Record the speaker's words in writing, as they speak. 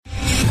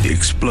The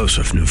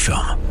explosive new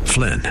film,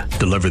 Flynn,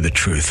 deliver the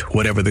truth,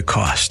 whatever the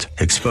cost,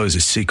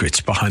 exposes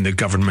secrets behind the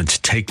government's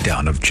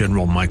takedown of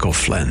General Michael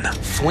Flynn.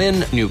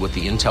 Flynn knew what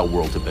the intel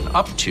world had been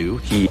up to.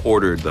 He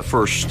ordered the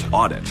first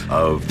audit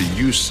of the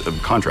use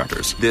of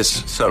contractors.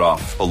 This set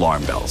off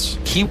alarm bells.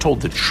 He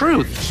told the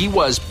truth. He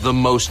was the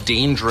most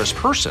dangerous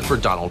person for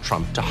Donald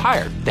Trump to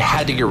hire. They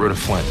had to get rid of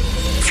Flynn.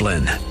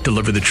 Flynn,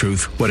 deliver the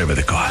truth, whatever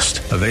the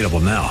cost. Available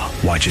now.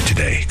 Watch it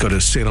today. Go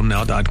to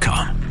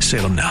salemnow.com.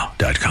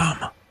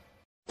 salemnow.com.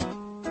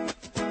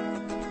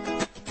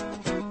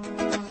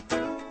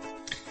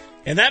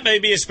 And that may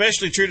be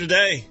especially true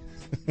today.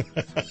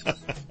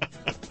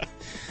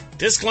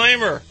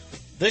 Disclaimer,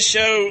 this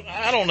show,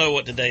 I don't know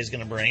what today's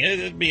going to bring.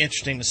 It'd be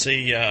interesting to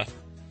see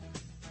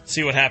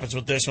what happens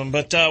with this one.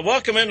 But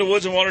welcome into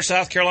Woods and Water,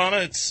 South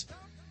Carolina. It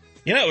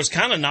was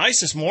kind of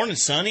nice this morning,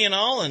 sunny and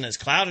all, and it's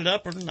clouded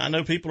up. I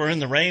know people are in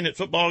the rain at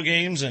football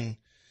games and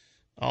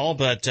all,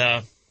 but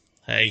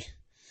hey,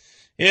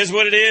 it is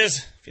what it is.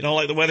 If you don't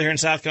like the weather here in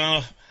South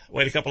Carolina,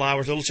 wait a couple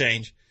hours, it'll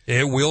change.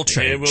 It will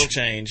change. It will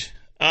change.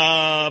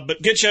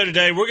 But good show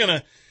today.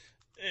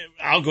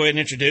 I'll go ahead and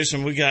introduce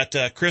them. We got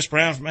Chris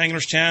Brown from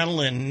Anglers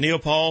Channel and Neil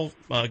Paul,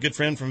 a good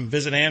friend from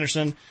Visit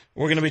Anderson.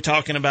 We're going to be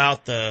talking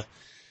about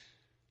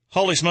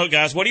holy smoke,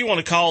 guys, what do you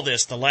want to call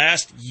this? The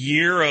last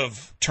year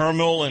of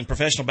turmoil in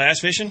professional bass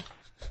fishing?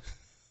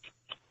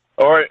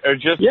 Or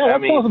just, yeah,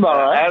 that sounds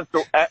about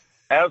right.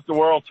 As the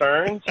world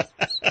turns.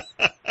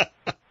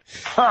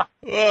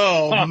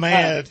 Oh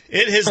man,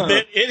 it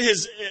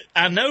has.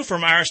 I know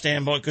from our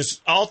standpoint,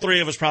 because all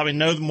three of us probably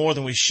know more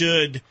than we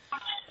should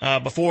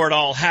before it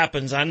all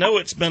happens. I know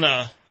it's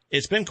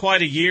been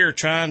quite a year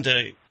trying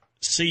to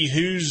see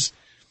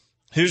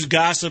whose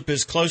gossip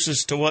is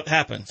closest to what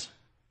happens.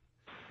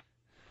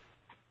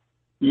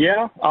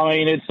 Yeah, I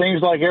mean, it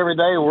seems like every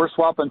day we're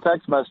swapping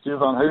text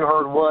messages on who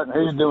heard what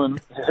and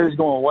who's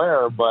going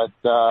where. But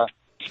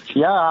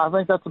yeah, I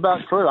think that's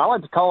about true. I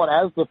like to call it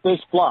as the fish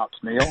flops,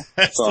 Neil.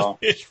 The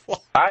fish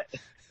flops.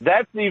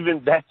 That's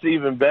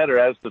even better,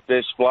 as the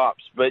fish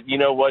flops. But you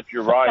know what?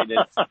 You're right,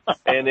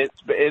 and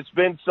it's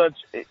been such.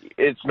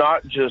 It's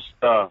not just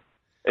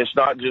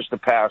the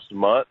past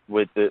month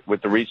with the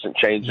recent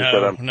changes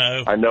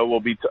I know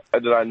we'll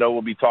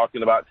be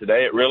talking about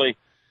today. It really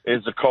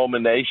is a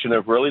culmination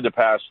of really the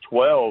past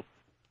 12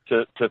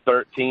 to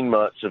 13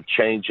 months of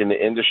change in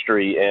the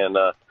industry, and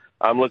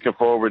I'm looking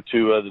forward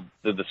to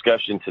the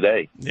discussion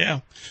today.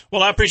 Yeah.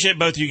 Well, I appreciate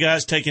both of you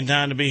guys taking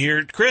time to be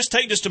here. Chris,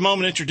 take just a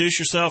moment to introduce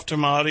yourself to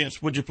my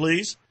audience, would you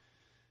please?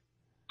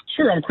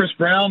 Sure. I'm Chris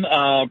Brown,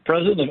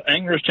 president of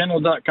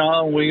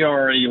AnglersChannel.com. We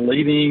are a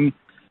leading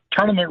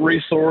tournament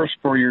resource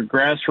for your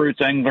grassroots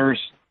anglers.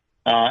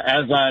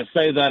 As I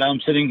say that,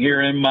 I'm sitting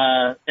here in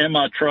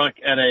my truck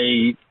at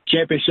a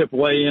championship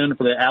weigh-in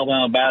for the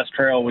Alabama Bass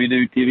Trail. We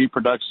do TV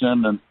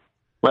production and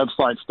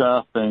website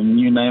stuff and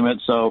you name it.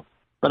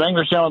 But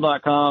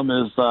AnglersChannel.com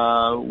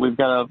is, we've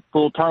got a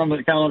full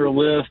tournament calendar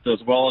list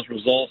as well as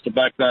results to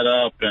back that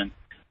up. And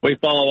we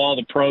follow all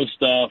the pro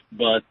stuff,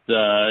 but,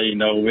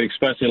 we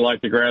especially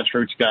like the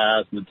grassroots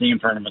guys and the team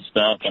tournament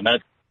stuff. And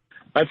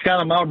that's kind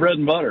of my bread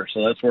and butter.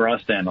 So that's where I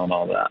stand on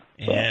all that.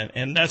 So.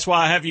 And that's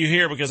why I have you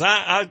here, because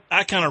I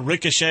kind of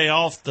ricochet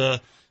off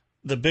the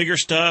bigger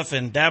stuff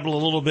and dabble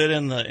a little bit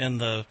in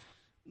the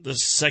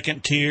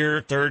second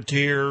tier, third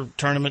tier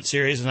tournament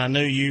series, and I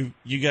know you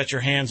got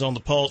your hands on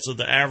the pulse of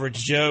the average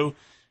Joe,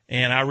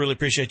 and I really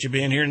appreciate you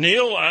being here.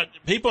 Neil,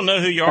 people know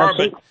who you are,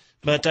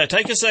 but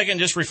take a second,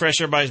 just refresh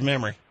everybody's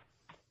memory.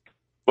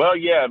 Well,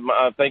 yeah,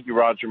 thank you,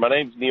 Roger. My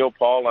name's Neil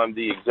Paul. I'm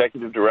the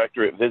executive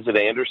director at Visit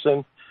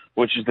Anderson,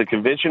 which is the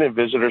Convention and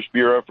Visitors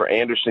Bureau for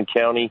Anderson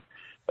County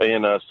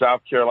in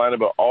South Carolina,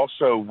 but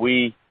also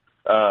we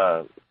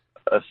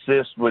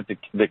assist with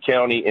the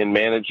county in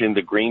managing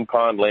the Green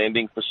Pond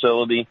Landing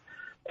facility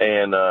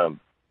and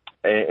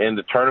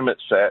the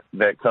tournaments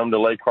that come to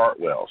Lake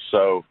Hartwell.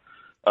 So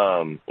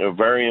we're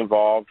very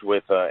involved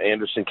with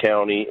Anderson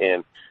County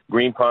and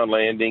Green Pond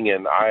Landing,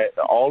 and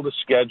all the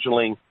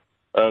scheduling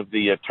of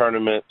the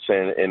tournaments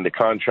and the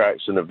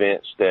contracts and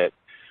events that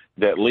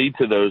lead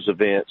to those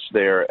events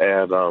there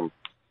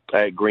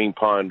at Green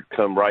Pond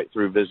come right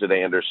through Visit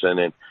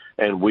Anderson,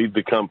 and we've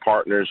become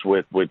partners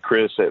with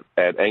Chris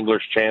at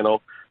Anglers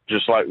Channel,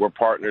 just like we're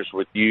partners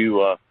with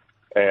you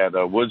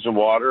at Woods and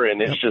Water,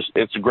 and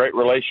it's a great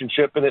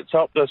relationship, and it's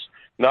helped us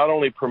not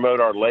only promote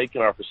our lake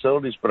and our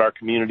facilities, but our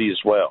community as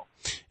well.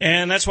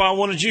 And that's why I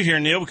wanted you here,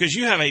 Neil, because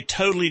you have a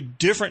totally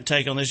different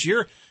take on this.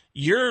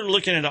 You're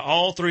looking at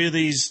all three of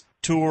these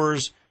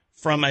tours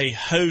from a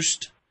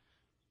host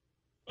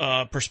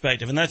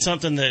perspective, and that's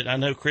something that I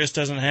know Chris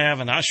doesn't have,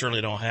 and I surely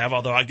don't have,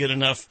 although I get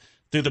enough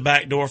through the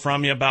back door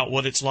from you about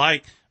what it's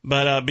like.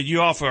 But you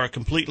offer a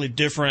completely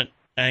different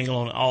angle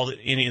on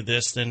any of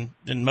this than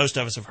most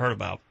of us have heard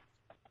about.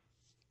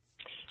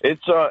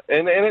 It's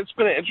and it's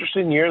been an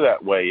interesting year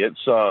that way.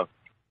 It's a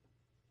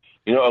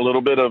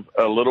little bit of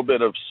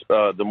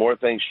the more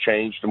things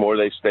change, the more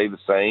they stay the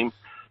same,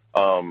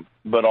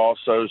 but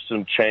also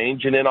some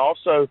change, and then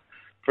also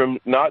from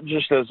not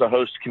just as a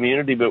host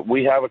community, but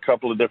we have a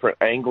couple of different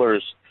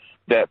anglers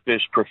that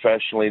fish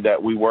professionally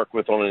that we work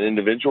with on an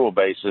individual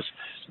basis,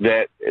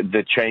 that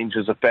the change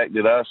has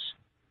affected us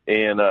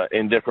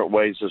in different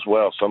ways as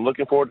well. So I'm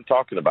looking forward to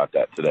talking about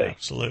that today.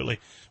 Absolutely.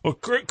 Well,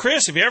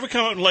 Chris, if you ever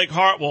come up to Lake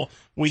Hartwell,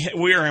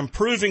 we are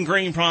improving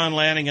green pond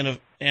landing and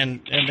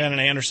down in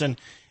Anderson,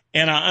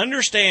 and I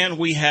understand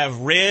we have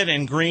red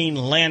and green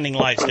landing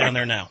lights down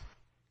there now.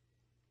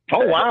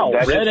 Oh wow,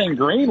 red and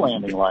green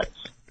landing lights.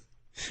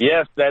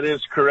 Yes, that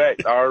is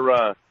correct.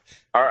 Our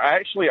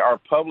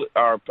public,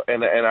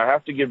 and I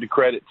have to give the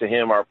credit to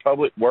him. Our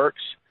public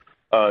works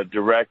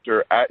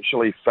director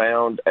actually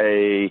found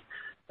an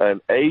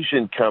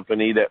Asian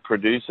company that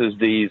produces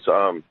these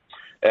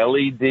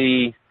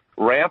LED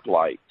ramp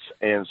lights,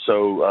 and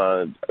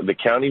so the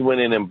county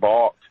went in and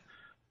bought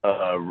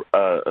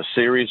a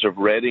series of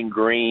red and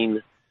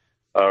green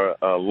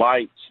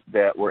lights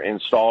that were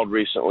installed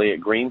recently at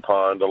Green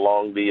Pond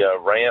along the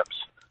ramps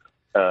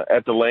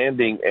at the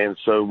landing, and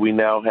so we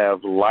now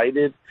have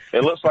lighted.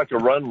 It looks like a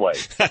runway.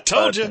 I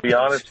told you. To be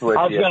honest with you,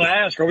 I was going to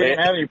ask, are we going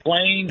to have any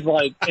planes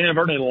like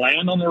inadvertently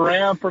land on the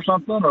ramp or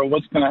something, or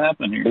what's going to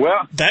happen here?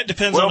 Well, that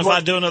depends on if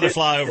I do another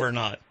flyover or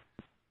not.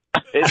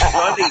 It's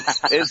funny.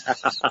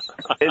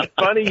 It's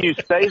funny you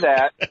say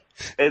that.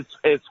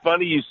 It's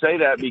funny you say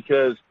that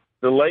because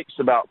the lake's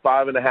about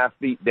 5.5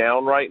 feet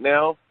down right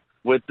now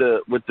with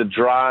the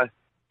dry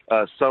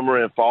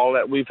summer and fall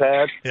that we've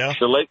had. Yeah.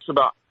 The lake's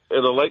about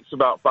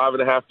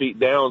 5.5 feet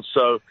down,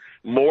 so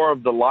more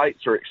of the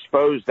lights are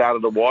exposed out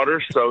of the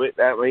water. So it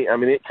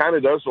kind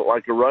of does look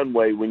like a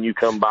runway when you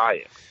come by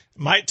it.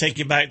 Might take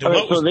you back to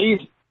these.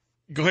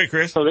 Go ahead,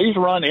 Chris. So these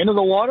run into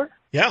the water?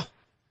 Yeah.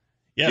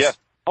 Yes. Yeah.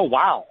 Oh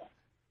wow.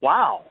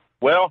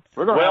 Well,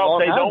 we're going to have all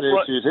kinds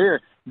of issues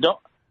here.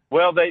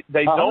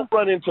 They don't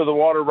run into the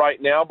water right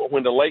now, but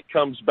when the lake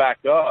comes back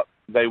up,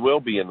 they will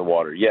be in the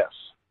water. Yes.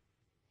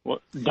 Well,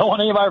 don't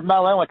want anybody from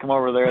Alabama to come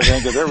over there then,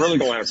 because they're really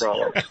going to have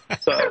problems.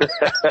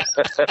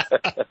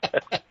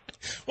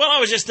 Well, I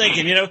was just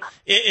thinking,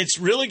 it's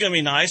really going to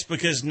be nice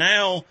because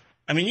now,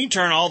 you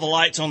turn all the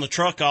lights on the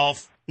truck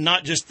off,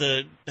 not just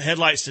the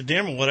headlights to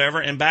dim or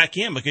whatever, and back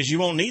in because you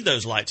won't need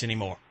those lights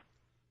anymore.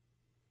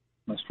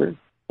 That's true.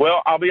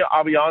 Well, I'll be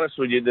honest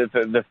with you.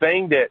 The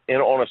thing that,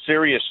 on a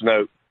serious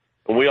note,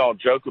 and we all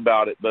joke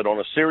about it, but on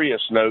a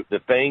serious note, the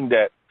thing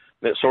that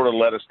sort of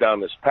led us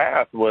down this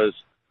path was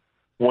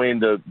when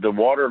the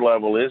water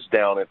level is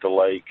down at the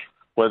lake,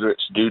 whether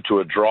it's due to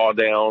a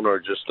drawdown or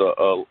just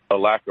a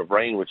lack of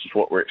rain, which is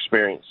what we're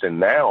experiencing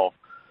now.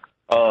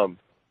 The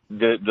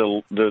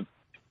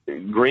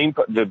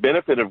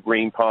benefit of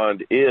Green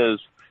Pond is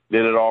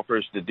that it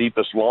offers the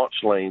deepest launch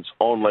lanes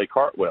on Lake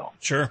Hartwell.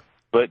 Sure.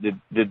 But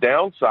the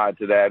downside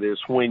to that is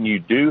when you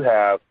do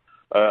have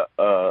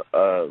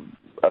a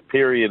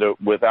period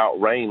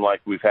without rain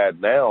like we've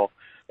had now,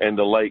 and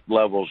the lake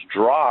levels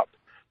drop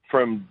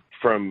from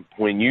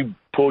when you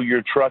pull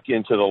your truck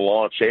into the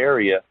launch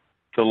area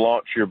to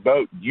launch your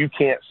boat, you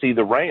can't see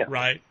the ramp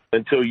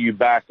until you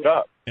back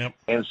up. Yep.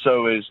 And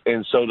so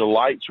the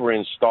lights were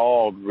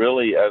installed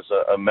really as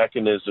a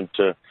mechanism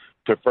to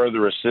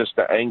further assist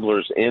the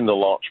anglers in the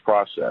launch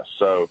process.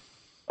 So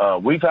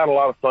we've had a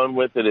lot of fun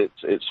with it.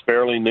 It's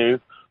fairly new.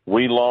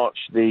 We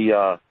launched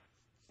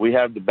we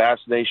have the Bass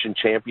Nation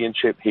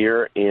Championship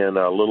here in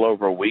a little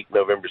over a week,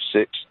 November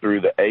 6th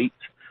through the 8th.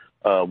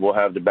 We'll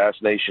have the Bass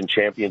Nation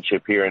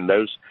Championship here, and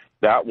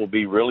that will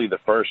be really the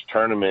first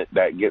tournament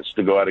that gets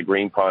to go out of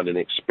Green Pond and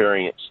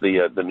experience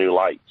the new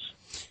lights.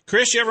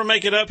 Chris, you ever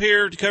make it up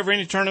here to cover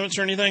any tournaments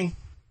or anything?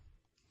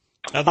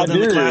 I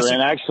do,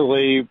 and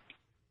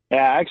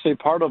actually,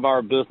 part of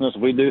our business,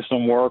 we do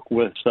some work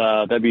with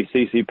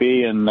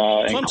WCCP in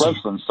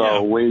Clemson.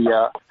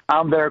 So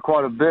I'm there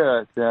quite a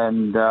bit.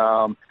 And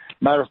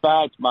matter of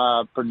fact,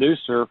 my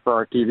producer for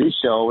our TV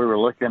show, we were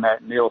looking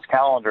at Neil's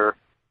calendar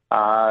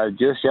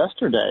just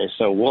yesterday.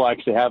 So we'll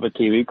actually have a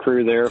TV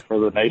crew there for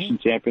the Nation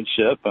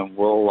Championship, and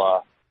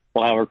we'll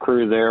have a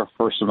crew there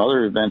for some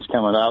other events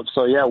coming up.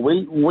 So yeah,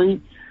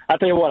 I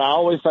tell you what, I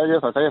always say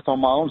this. I say this on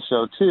my own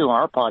show too, on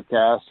our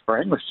podcast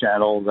for English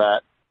Channel,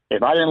 that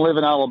if I didn't live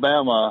in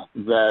Alabama,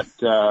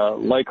 that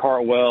Lake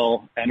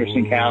Hartwell,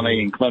 Anderson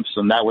County, and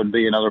Clemson, that would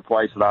be another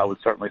place that I would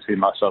certainly see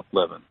myself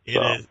living.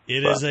 It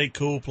is a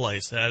cool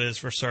place. That is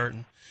for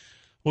certain.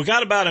 We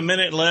got about a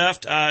minute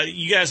left.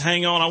 You guys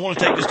hang on. I want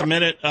to take just a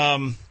minute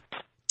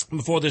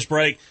before this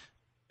break.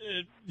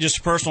 Just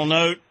a personal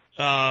note.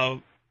 A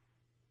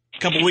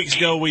couple weeks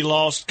ago, we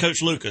lost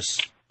Coach Lucas.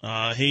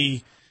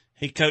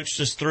 He coached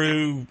us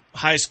through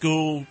high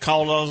school,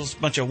 called us a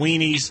bunch of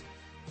weenies,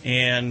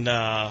 and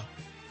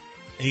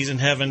he's in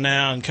heaven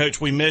now. And,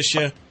 Coach, we miss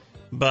you.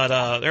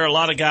 But there are a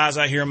lot of guys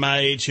out here my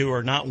age who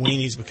are not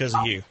weenies because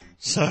of you.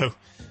 So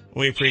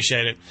we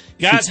appreciate it.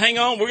 Guys, hang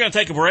on. We're going to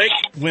take a break.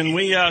 When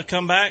we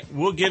come back,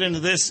 we'll get into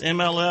this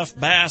MLF,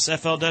 Bass,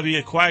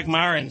 FLW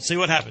quagmire and see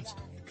what happens.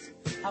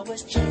 I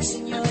was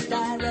chasing your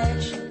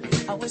direction.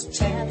 I was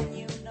telling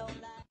you no lie.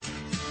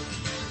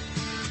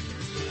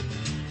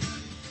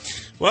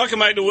 Welcome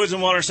back to Woods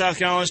and Water, South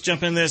Carolina. Let's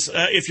jump in this.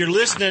 If you're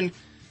listening,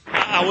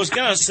 I was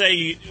going to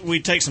say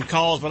we'd take some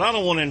calls, but I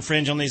don't want to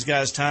infringe on these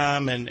guys'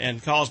 time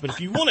and calls. But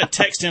if you want to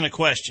text in a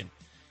question,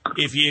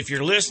 if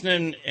you're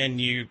listening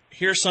and you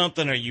hear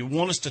something or you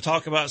want us to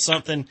talk about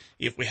something,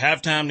 if we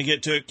have time to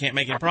get to it, can't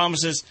make any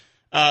promises,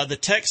 the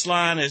text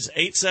line is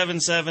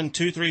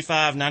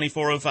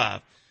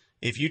 877-235-9405.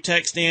 If you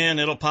text in,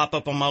 it'll pop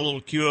up on my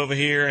little queue over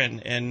here,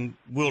 and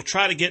we'll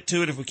try to get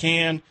to it if we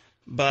can.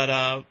 But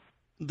I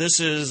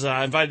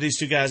invited these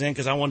two guys in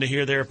because I wanted to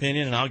hear their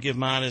opinion, and I'll give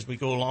mine as we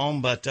go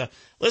along. But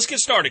let's get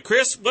started.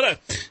 Chris,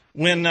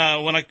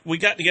 we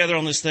got together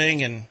on this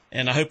thing, and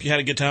I hope you had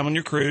a good time on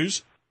your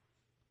cruise.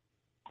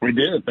 We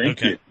did.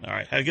 Thank you. All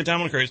right. Had a good time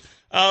on the cruise.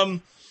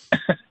 Well,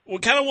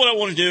 kind of what I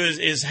want to do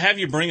is have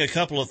you bring a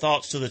couple of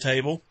thoughts to the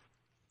table,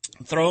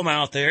 throw them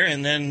out there,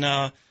 and then,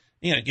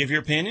 give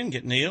your opinion,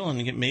 get Neil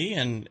and get me,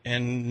 and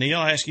Neil,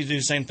 I ask you to do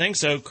the same thing.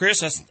 So,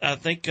 Chris, I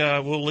think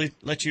we'll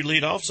let you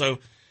lead off. So,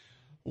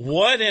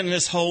 what in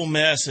this whole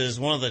mess is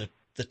one of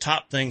the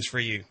top things for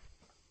you?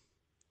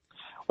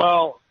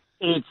 Well,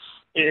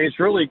 it's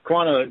really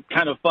kind of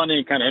funny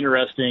and kind of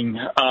interesting.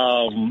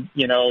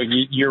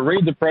 You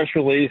read the press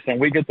release, and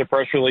we get the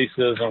press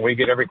releases, and we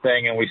get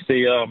everything, and we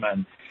see them.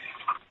 And,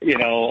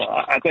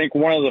 I think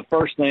one of the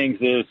first things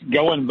is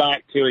going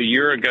back to a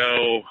year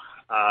ago,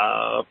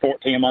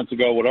 14 months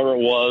ago, whatever it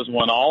was,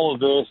 when all of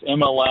this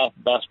MLF,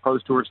 Bass Pro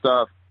Tour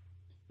stuff,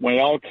 when it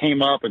all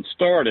came up and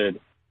started,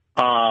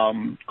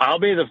 I'll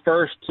be the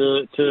first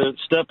to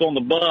step on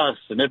the bus,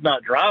 and if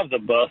not drive the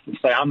bus, and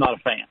say I'm not a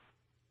fan.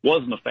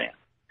 Wasn't a fan.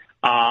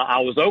 I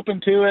was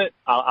open to it.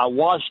 I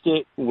watched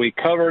it. We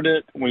covered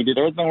it. We did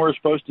everything we were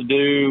supposed to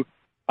do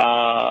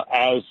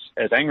as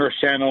Anglers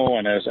Channel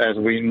and as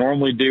we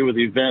normally do with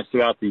events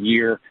throughout the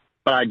year.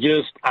 But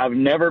I've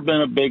never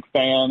been a big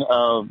fan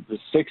of the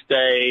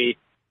 6-day,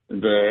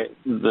 the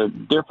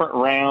different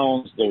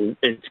rounds.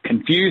 It's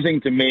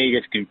confusing to me.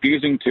 It's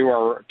confusing to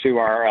our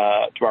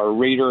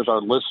readers,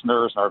 our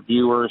listeners, our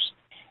viewers.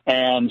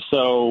 And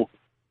so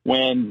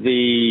when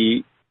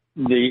the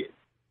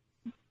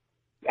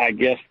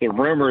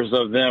rumors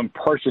of them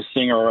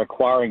purchasing or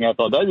acquiring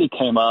FLW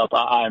came up,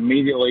 I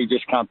immediately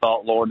just kind of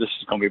thought, Lord, this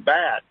is going to be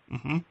bad.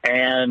 Mm-hmm.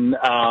 And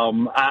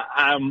I'm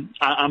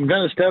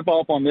going to step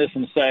off on this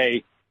and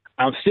say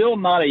I'm still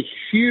not a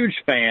huge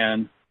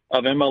fan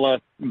of MLF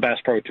Bass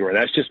Pro Tour.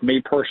 That's just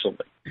me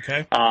personally.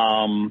 Okay.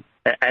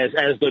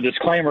 As the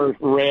disclaimer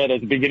read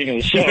at the beginning of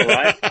the show,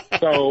 right?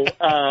 So,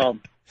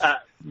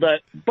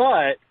 but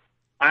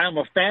I am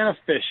a fan of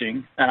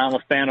fishing, and I'm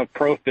a fan of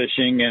pro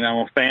fishing, and I'm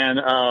a fan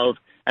of,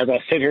 as I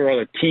sit here at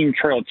a Team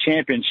Trail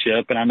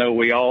Championship, and I know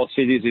we all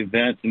see these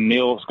events, and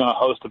Neil's going to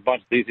host a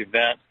bunch of these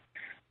events,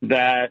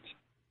 that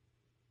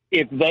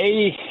if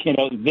they,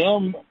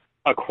 them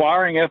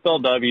acquiring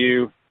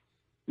FLW,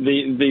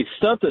 the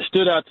stuff that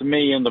stood out to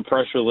me in the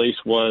press release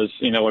was,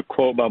 a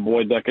quote by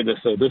Boyd Duckett that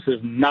said, "This is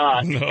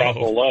not,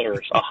 capital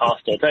letters, a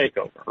hostile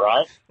takeover,"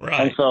 right?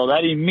 Right. And so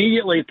that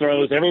immediately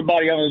throws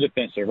everybody on the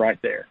defensive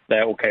right there.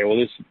 That, okay, well,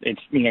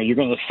 you're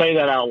going to say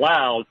that out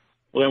loud.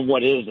 Well, then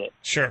what is it?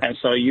 Sure. And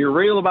so you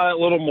read about it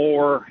a little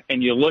more,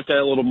 and you look at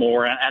it a little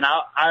more. And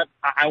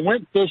I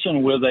went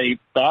fishing with a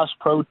Bass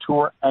Pro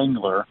Tour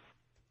angler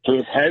who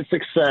has had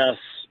success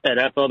at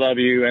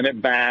FLW and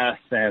at Bass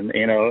and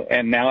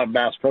now at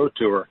Bass Pro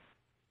Tour.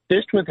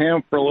 Fished with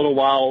him for a little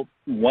while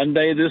one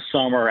day this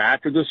summer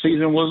after the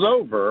season was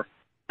over,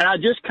 and I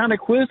just kind of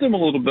quizzed him a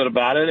little bit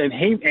about it. And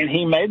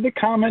he made the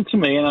comment to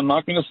me, and I'm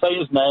not going to say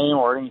his name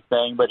or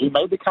anything, but he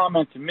made the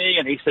comment to me,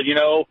 and he said,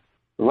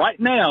 right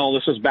now,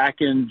 this was back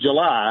in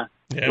July,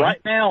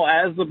 right now,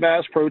 as the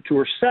Bass Pro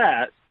Tour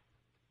sat,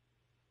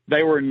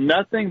 they were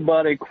nothing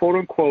but a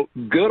quote-unquote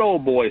good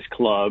old boys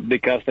club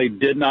because they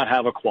did not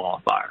have a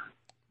qualifier.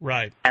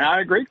 Right. And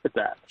I agreed with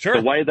that. Sure.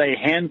 The way they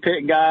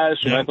handpicked guys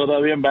from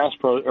FLW and Bass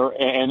Pro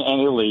and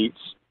elites,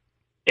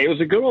 it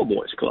was a good old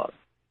boys club.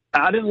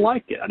 I didn't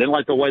like it. I didn't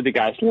like the way the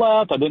guys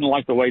left. I didn't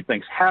like the way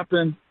things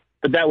happened.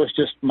 But that was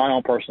just my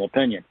own personal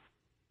opinion.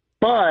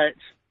 But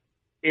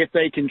if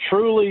they can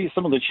truly,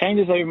 some of the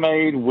changes they've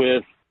made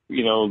with,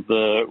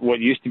 what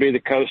used to be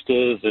the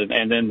Costas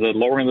and then the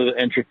lowering of the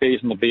entry fees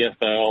in the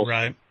BFL.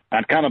 Right.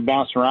 I've kind of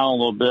bounced around a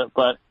little bit,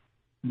 but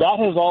that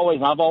has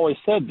always, I've always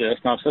said this,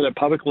 and I've said it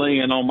publicly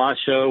and on my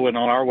show and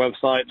on our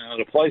website and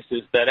other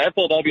places, that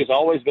FLW has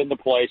always been the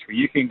place where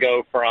you can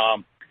go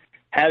from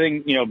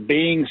having,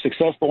 being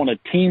successful in a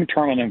team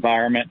tournament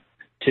environment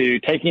to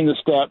taking the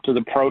step to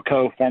the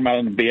Pro-Co format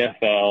in the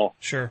BFL.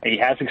 Sure. And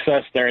you have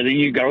success there. Then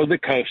you go to the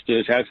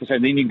Costas, have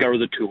success, then you go to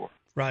the Tour.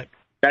 Right.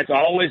 That's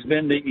always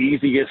been the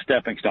easiest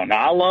stepping stone.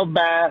 Now, I love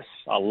Bass.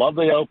 I love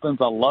the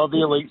Opens. I love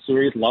the Elite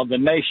Series. Love the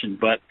Nation.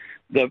 But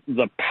the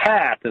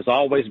path has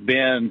always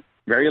been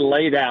very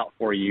laid out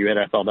for you at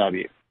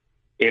FLW.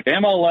 If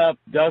MLF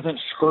doesn't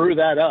screw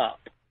that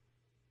up,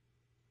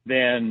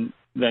 then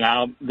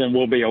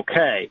we'll be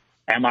okay.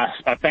 Am I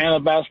a fan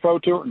of Bass Pro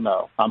Tour?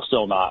 No, I'm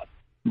still not.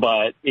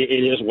 But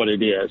it is what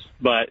it is.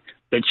 But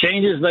the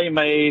changes they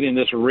made in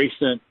this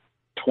recent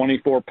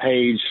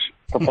 24-page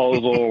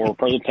proposal or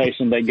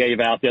presentation they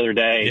gave out the other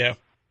day,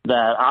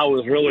 that I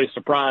was really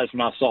surprised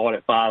when I saw it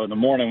at 5 in the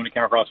morning when it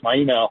came across my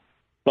email.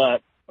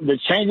 But the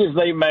changes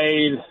they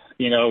made,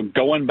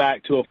 going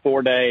back to a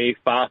 4-day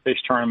 5-fish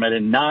tournament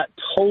and not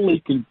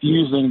totally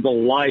confusing the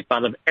life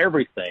out of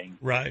everything.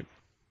 Right.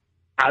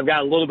 I've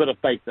got a little bit of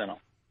faith in them.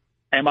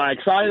 Am I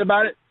excited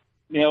about it?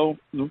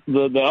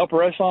 The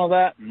upper echelon of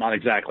that? Not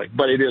exactly,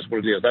 but it is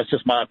what it is. That's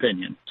just my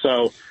opinion.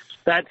 So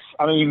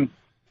I'm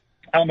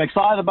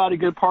excited about a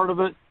good part of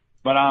it,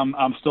 but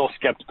I'm still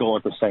skeptical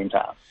at the same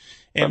time.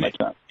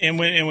 And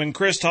when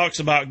Chris talks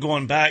about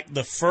going back,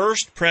 the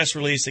first press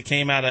release that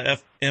came out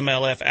of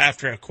MLF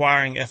after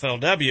acquiring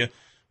FLW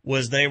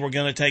was they were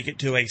going to take it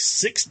to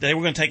they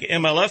were going to take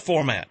an MLF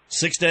format,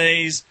 6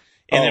 days,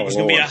 and it was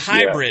going to be a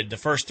hybrid. Yeah. The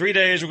first 3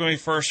 days were going to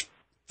be first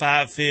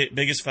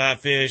biggest 5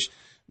 fish.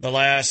 The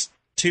last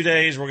 2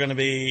 days were going to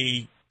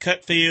be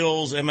cut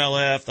fields,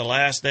 MLF. The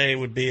last day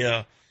would be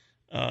a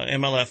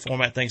MLF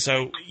format thing.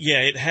 So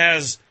yeah,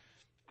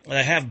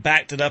 they have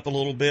backed it up a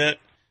little bit.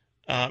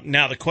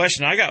 Now the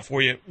question I got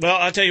for you, well,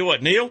 I'll tell you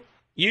what, Neil,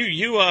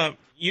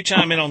 you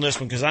chime in on this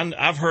one because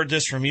I've heard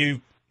this from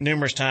you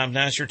numerous times.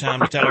 Now it's your time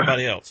to tell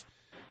everybody else.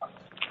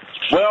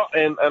 Well,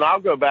 and I'll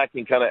go back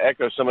and kind of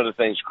echo some of the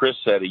things Chris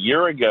said a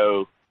year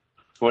ago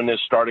when this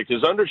started.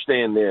 Because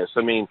understand this,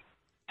 I mean,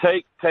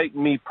 take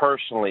me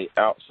personally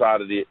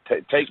outside of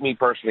take me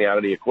personally out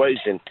of the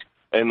equation,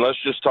 and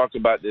let's just talk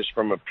about this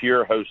from a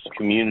pure host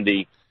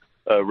community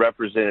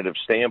representative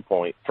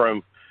standpoint.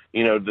 From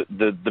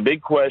the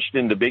big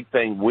question, the big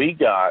thing we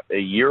got a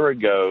year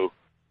ago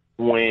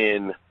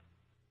when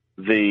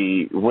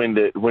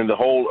the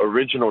whole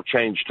original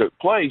change took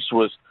place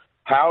was,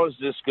 how is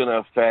this going to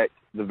affect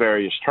the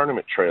various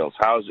tournament trails?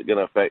 How is it going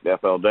to affect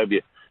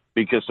FLW?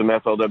 Because some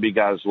FLW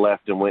guys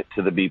left and went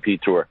to the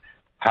BP Tour.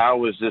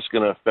 How is this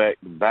going to affect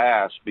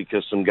Bass?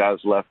 Because some guys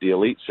left the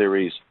Elite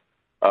Series.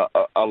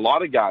 A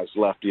lot of guys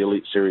left the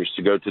Elite Series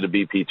to go to the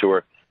BP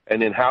Tour.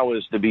 And then how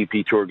is the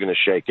BP Tour going to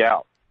shake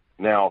out?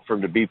 Now,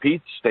 from the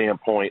BP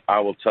standpoint, I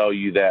will tell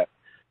you that,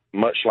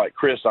 much like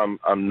Chris, I'm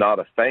not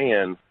a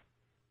fan,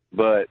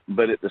 but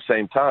at the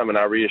same time, and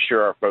I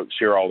reassure our folks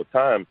here all the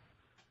time,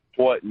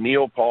 what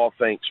Neil Paul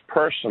thinks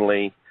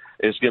personally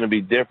is going to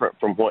be different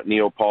from what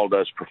Neil Paul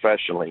does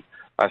professionally.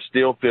 I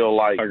still feel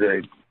like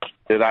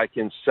that I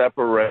can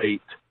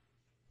separate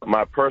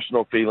my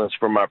personal feelings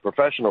from my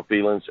professional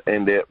feelings,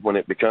 and that when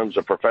it becomes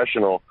a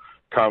professional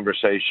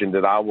conversation,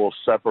 that I will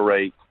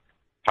separate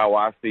how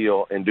I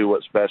feel and do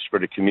what's best for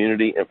the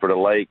community and for the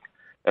lake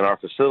and our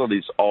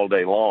facilities all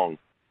day long.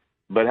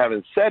 But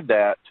having said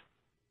that,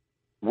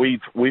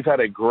 we've had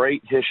a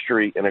great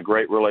history and a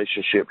great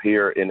relationship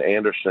here in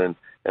Anderson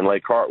and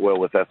Lake Hartwell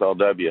with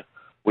FLW.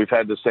 We've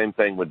had the same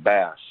thing with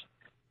Bass.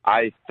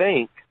 I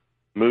think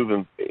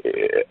moving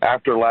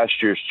after last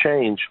year's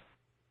change,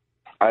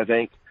 I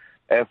think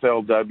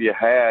FLW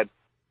had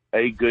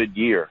a good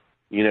year.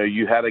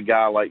 You had a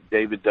guy like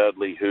David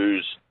Dudley,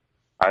 who's,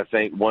 I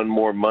think, won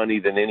more money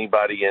than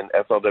anybody in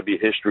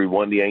FLW history,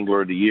 won the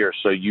Angler of the Year.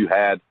 So you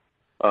had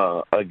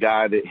a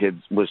guy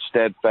that was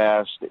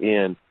steadfast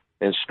in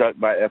and stuck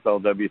by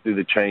FLW through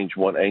the change,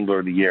 won Angler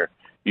of the Year.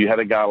 You had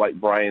a guy like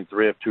Brian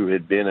Thrift, who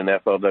had been an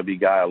FLW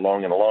guy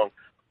along and along,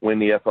 win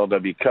the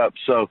FLW Cup.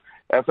 So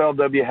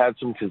FLW had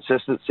some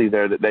consistency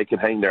there that they could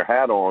hang their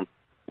hat on,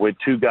 with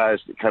two guys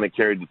that kind of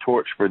carried the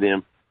torch for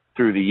them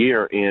through the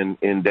year in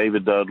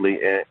David Dudley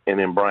and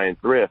in Brian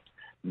Thrift.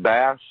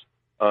 Bass,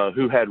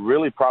 who had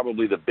really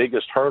probably the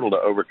biggest hurdle to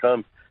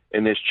overcome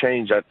in this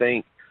change, I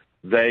think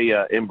they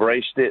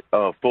embraced it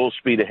full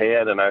speed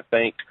ahead, and I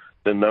think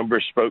the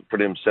numbers spoke for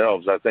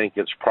themselves. I think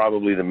it's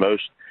probably the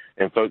most,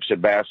 and folks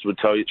at Bass would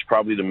tell you, it's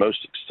probably the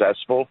most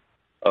successful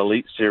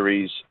Elite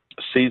Series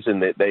season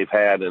that they've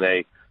had in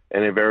a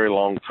very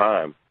long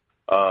time.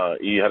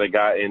 You had a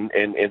guy, and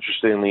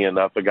interestingly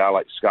enough, a guy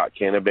like Scott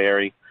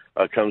Canterbury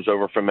comes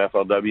over from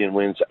FLW and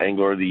wins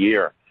Angler of the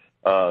Year.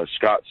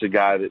 Scott's a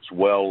guy that's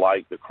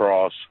well-liked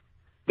across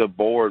the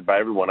board by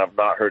everyone. I've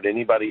not heard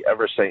anybody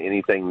ever say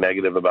anything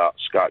negative about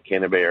Scott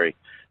Canterbury,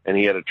 and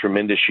he had a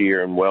tremendous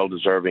year and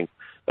well-deserving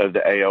of the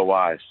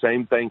AOI.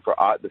 Same thing for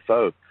Ott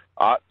Defoe.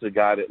 Ott's a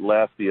guy that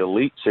left the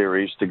Elite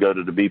Series to go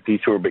to the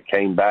BP Tour, but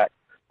came back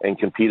and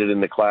competed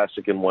in the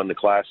Classic and won the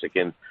Classic.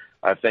 And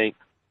I think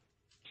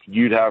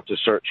you'd have to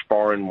search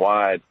far and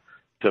wide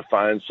to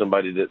find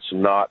somebody that's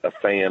not a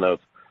fan of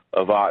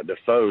Ott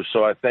Defoe.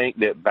 So I think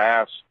that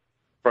Bass,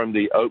 from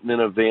the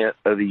opening event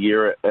of the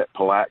year at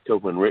Palatka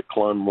when Rick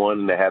Clunn won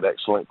and they had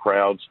excellent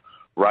crowds,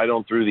 right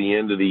on through the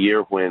end of the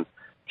year when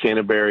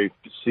Canterbury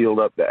sealed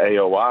up the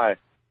AOI,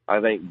 I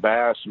think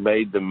Bass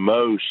made the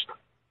most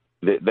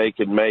that they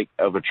could make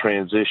of a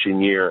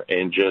transition year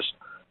and just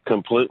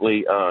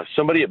completely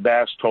somebody at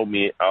Bass told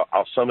me,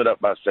 I'll sum it up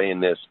by saying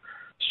this.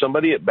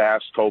 Somebody at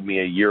Bass told me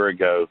a year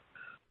ago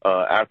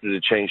after the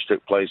change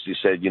took place, he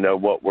said, you know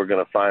what, we're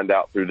going to find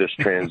out through this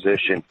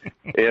transition.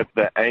 If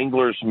the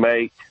anglers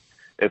make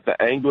the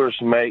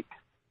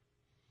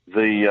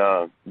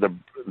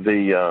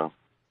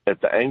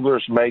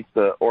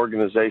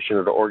organization,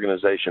 or the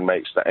organization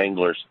makes the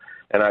anglers.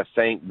 And I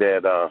think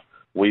that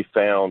we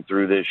found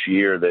through this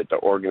year that the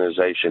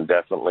organization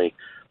definitely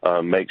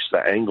makes the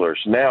anglers.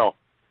 Now,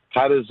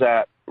 how does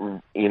that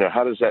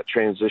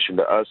transition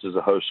to us as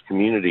a host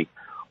community?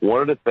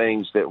 One of the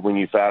things that when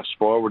you fast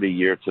forward a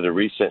year to the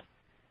recent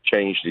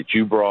change that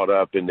you brought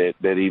up and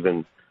that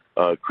even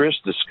Chris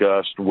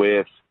discussed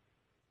with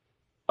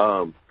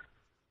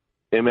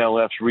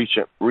MLF's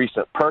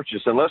recent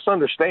purchase. And let's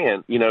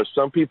understand,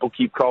 some people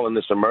keep calling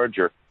this a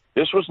merger.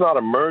 This was not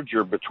a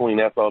merger between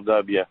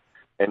FLW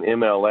and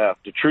MLF.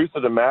 The truth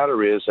of the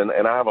matter is, and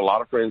I have a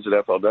lot of friends at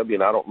FLW,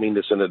 and I don't mean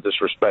this in a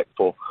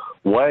disrespectful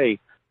way,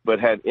 but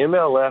had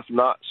MLF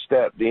not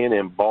stepped in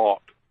and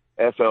bought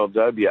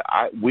FLW,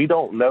 we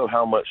don't know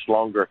how much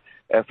longer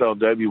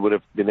FLW would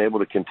have been able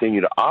to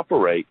continue to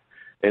operate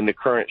in the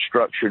current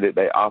structure that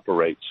they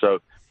operate. So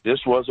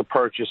this was a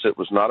purchase. It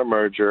was not a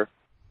merger.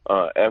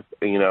 MLF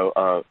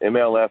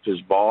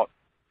has bought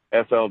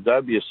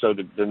FLW. So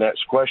the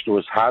next question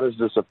was, how does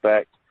this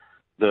affect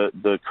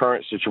the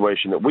current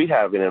situation that we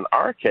have? And in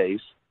our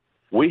case,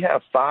 we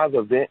have 5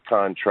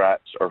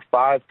 contracts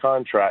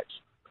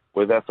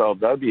with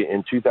FLW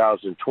in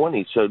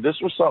 2020. So this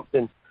was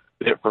something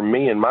that, from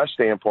me and my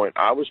standpoint,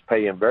 I was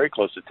paying very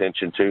close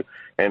attention to,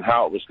 and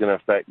how it was going to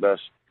affect us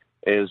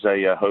as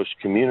a host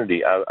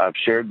community. I've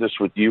shared this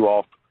with you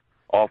off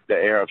the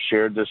air. I've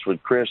shared this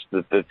with Chris.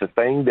 The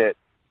thing that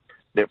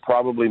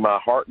probably my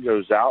heart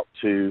goes out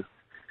to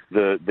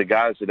the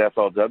guys at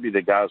FLW,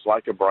 the guys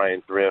like a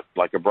Brian Thrift,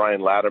 like a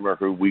Brian Latimer,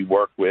 who we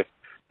work with,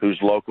 who's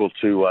local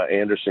to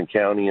Anderson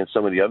County, and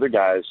some of the other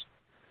guys.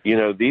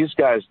 These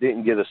guys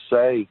didn't get a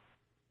say.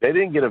 They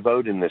didn't get a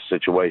vote in this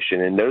situation.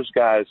 And those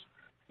guys,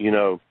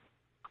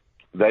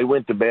 they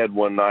went to bed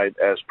one night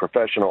as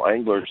professional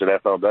anglers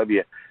at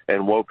FLW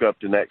and woke up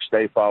the next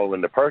day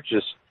following the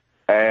purchase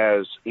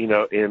as, in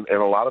a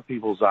lot of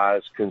people's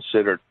eyes,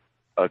 considered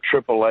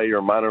AAA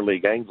or minor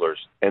league anglers,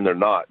 and they're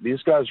not.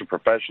 These guys are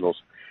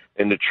professionals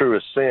in the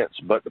truest sense,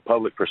 but the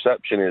public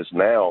perception is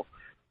now,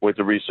 with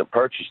the recent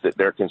purchase, that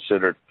they're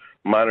considered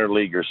minor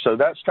leaguers. So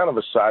that's kind of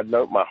a side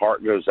note. My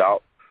heart goes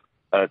out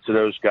to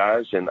those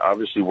guys, and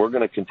obviously we're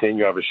going to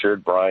continue. I've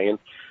assured Brian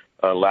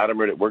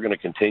Latimer that we're going to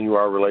continue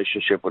our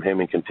relationship with him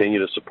and continue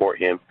to support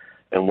him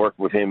and work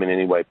with him in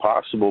any way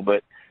possible.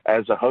 But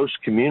as a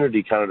host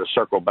community, kind of to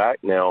circle back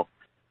now,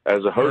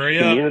 as a host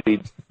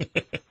community,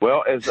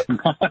 well, as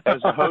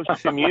a host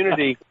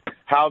community,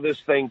 how this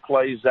thing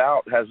plays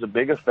out has a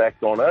big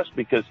effect on us,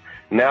 because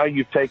now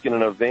you've taken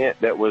an event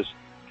that was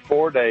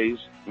 4 days,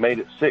 made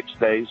it 6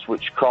 days,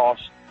 which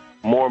cost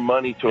more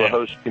money to a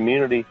host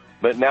community,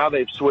 but now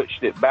they've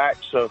switched it back.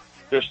 So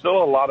there's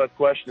still a lot of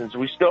questions.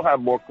 We still have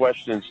more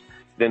questions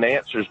than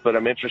answers, but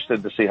I'm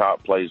interested to see how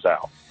it plays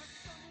out.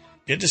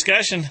 Good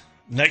discussion.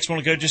 Next one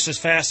will go just as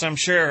fast, I'm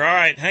sure. All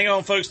right, hang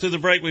on, folks, through the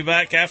break. We'll be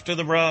back after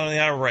the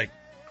hour break.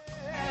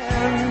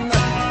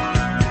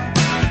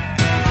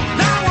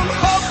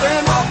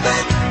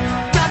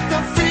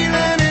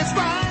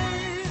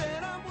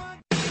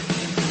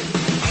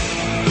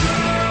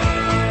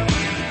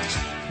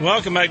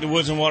 Welcome back to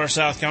Woods and Water,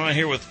 South Carolina.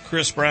 Here with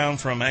Chris Brown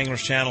from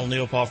Anglers Channel,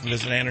 Neil Paul from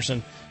Visit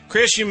Anderson.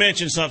 Chris, you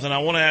mentioned something. I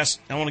want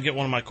to get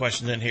one of my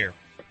questions in here,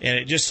 and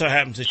it just so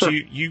happens that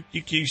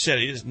you said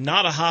it is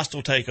not a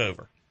hostile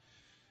takeover.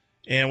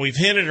 And we've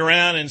hinted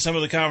around in some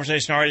of the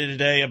conversation already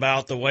today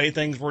about the way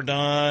things were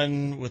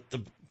done with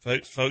the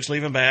folks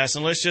leaving Bass,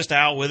 and let's just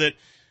out with it.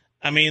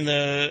 I mean,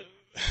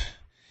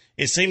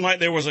 it seemed like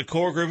there was a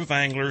core group of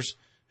anglers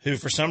who,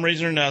 for some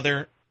reason or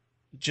another,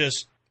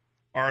 just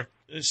are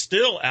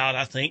still out,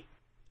 I think,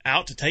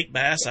 out to take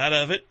Bass out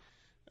of it,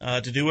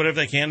 to do whatever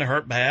they can to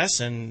hurt Bass.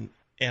 And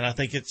I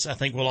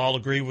think we'll all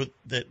agree with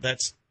that.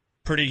 That's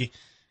pretty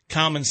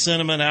common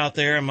sentiment out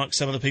there amongst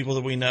some of the people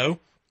that we know.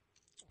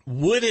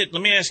 Let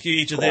me ask you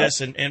each of this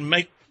and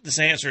make this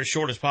answer as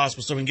short as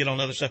possible so we can get on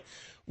other stuff.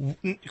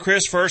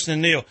 Chris first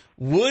and Neil,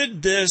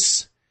 would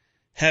this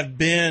have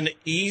been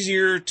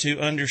easier to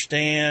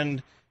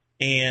understand?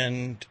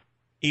 And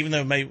even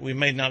though we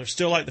may not have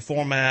still liked the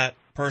format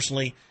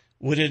personally,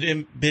 would it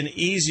have been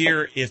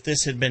easier if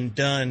this had been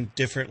done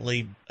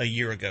differently a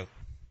year ago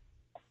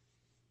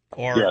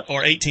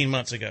or 18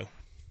 months ago?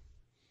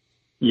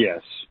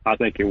 Yes, I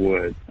think it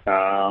would.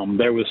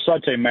 There was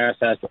such a mass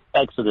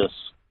exodus,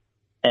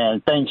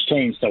 and things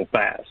changed so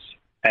fast.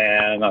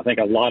 And I think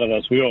a lot of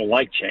us, we don't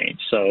like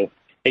change. So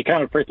it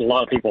kind of freaked a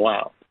lot of people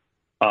out,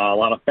 a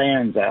lot of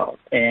fans out.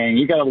 And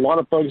you got a lot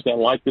of folks that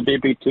like the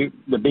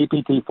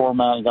BPT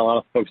format, and you got a lot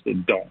of folks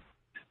that don't.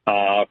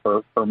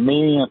 For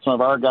me and some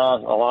of our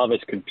guys, a lot of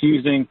it's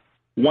confusing.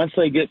 Once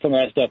they get some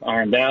of that stuff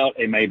ironed out,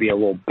 it may be a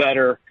little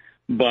better.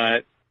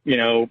 But,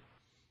 I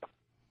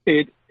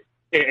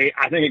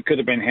think it could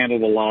have been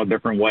handled a lot of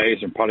different ways,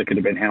 and probably could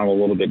have been handled a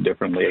little bit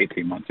differently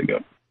 18 months ago.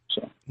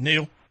 So,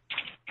 Neil?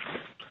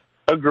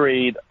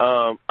 Agreed.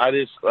 I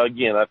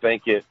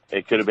think it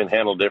could have been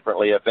handled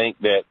differently. I think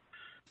that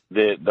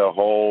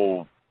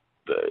the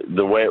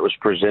way it was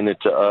presented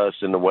to us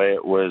and the way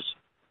it was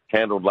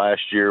handled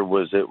last year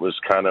was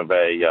kind of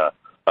a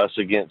us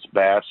against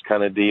Bass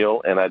kind of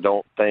deal, and I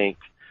don't think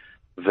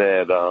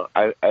that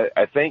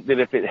I think that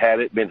if it had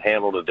been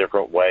handled a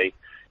different way,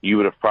 you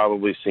would have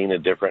probably seen a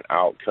different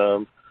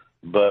outcome.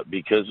 But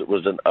because it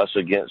was an us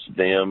against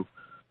them,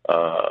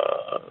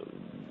 the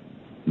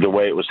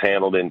way it was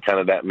handled and kind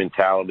of that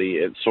mentality,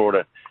 it sort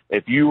of,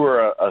 if you were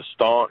a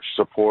staunch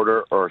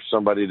supporter or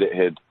somebody that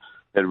had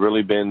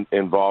really been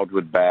involved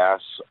with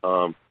Bass,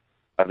 I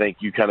think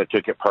you kind of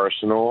took it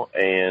personal,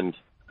 and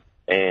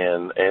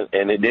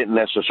it didn't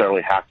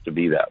necessarily have to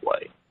be that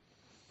way.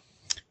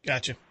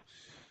 Gotcha.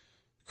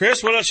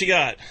 Chris, what else you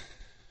got?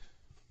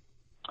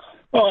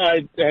 Well,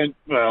 I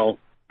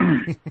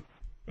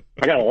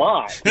got a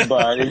lot,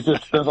 but it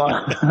just depends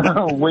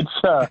on which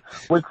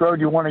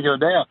road you want to go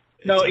down.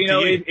 No,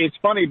 it's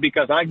funny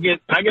because I get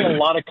a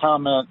lot of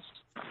comments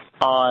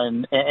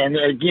on, and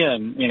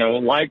again,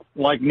 like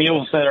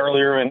Neil said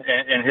earlier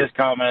in his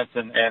comments,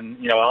 and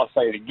I'll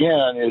say it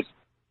again, is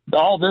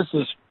all this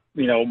is,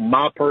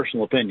 my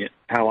personal opinion,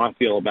 how I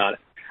feel about it.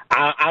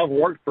 I've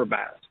worked for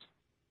Bass.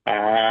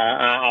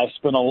 I've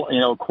spent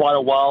quite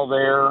a while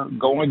there,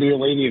 going to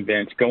elite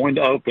events, going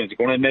to opens,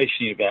 going to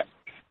nation events.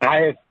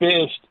 I have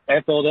fished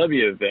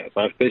FLW events.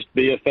 I've fished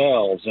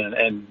BFLs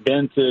and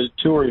been to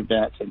tour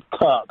events and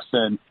cups.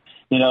 And,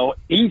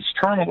 each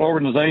tournament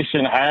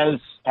organization has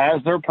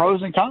their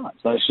pros and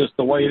cons. That's just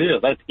the way it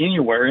is. That's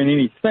anywhere in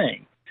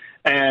anything.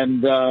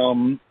 And,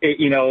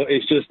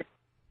 it's just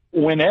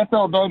when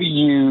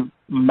FLW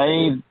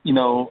made,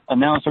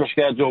 announced their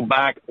schedule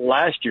back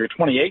last year,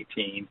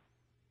 2018,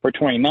 for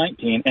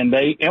 2019, and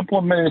they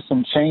implemented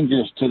some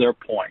changes to their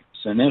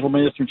points and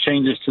implemented some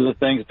changes to the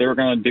things that they were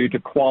going to do to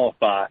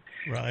qualify.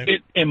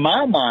 Right. In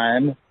my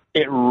mind,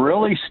 it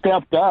really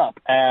stepped up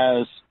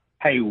as,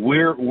 hey,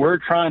 we're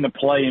trying to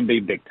play and be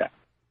big time,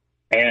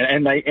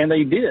 and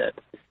they did,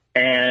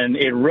 and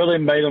it really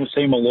made them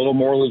seem a little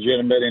more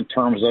legitimate in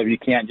terms of you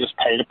can't just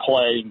pay to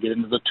play and get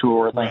into the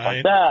tour and things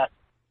like that.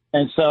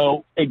 And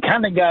so it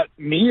kind of got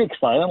me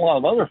excited, and a lot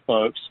of other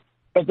folks.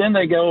 But then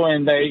they go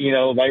and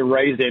they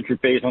raise the entry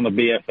fees on the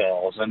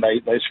BFLs, and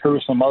they screw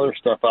some other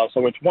stuff up.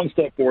 So it's one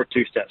step forward,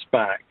 two steps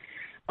back.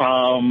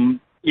 With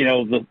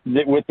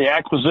the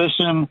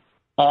acquisition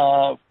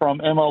from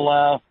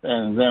MLF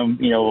and them,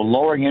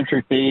 lowering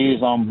entry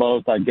fees on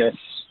both, I guess,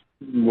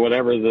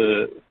 whatever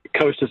the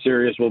Costa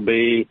Series will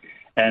be,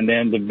 and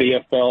then the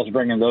BFLs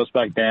bringing those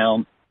back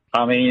down.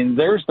 I mean,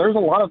 there's a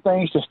lot of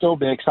things to still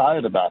be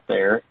excited about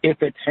there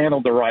if it's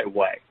handled the right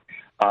way.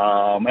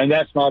 And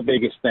that's my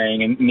biggest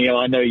thing. And Neil,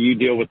 I know you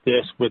deal with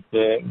this with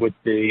the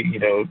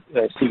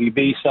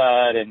CDB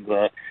side and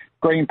the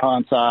Green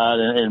Pond side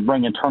and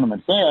bringing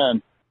tournaments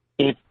in.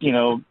 If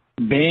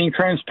being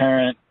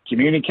transparent,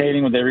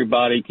 communicating with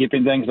everybody,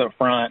 keeping things up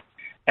front,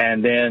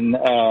 and then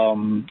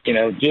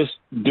just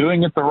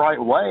doing it the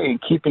right way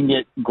and keeping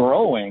it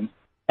growing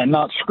and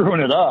not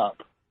screwing it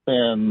up,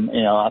 then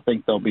I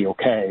think they'll be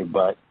okay.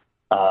 But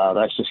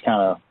that's just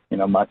kind of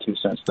my 2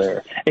 cents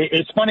there.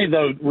 It's funny,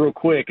 though, real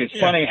quick. It's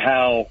funny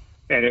how,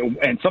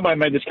 and somebody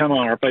made this comment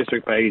on our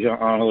Facebook page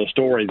on the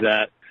story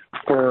that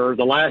for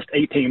the last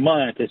 18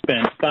 months, it's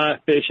been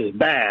 5 fish is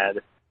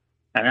bad,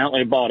 and now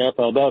they bought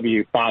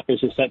FLW, 5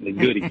 fish is something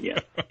good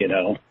again,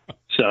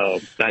 So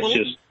that's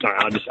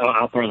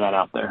I'll throw that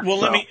out there. Well,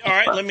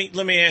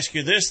 let me ask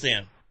you this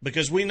then,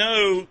 because we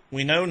know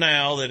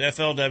now that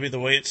FLW, the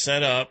way it's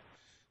set up,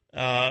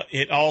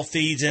 it all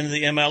feeds into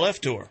the MLF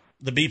tour,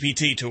 the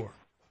BPT tour.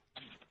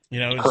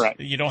 Correct.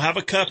 You don't have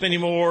a cup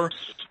anymore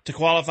to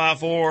qualify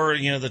for.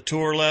 The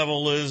tour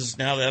level is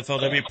now the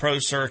FLW Pro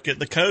Circuit.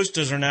 The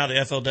Costas are now the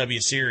FLW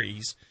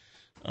Series.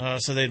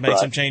 So they've made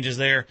some changes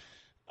there.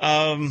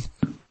 Oh,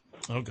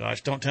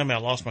 gosh, don't tell me I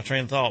lost my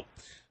train of thought.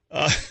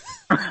 But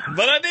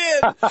I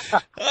did.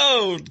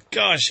 Oh,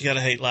 gosh, you got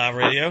to hate live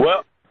radio.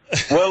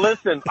 Well,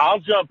 listen, I'll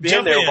jump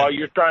in while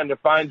you're trying to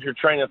find your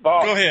train of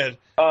thought. Go ahead.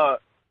 To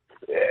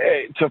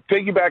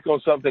piggyback on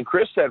something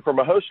Chris said, from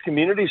a host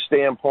community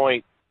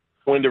standpoint,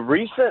 when the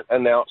recent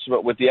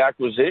announcement with the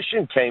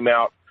acquisition came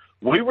out,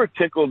 we were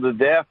tickled to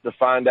death to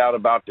find out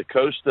about the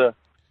Costa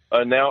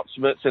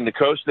announcements and the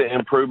Costa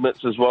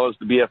improvements as well as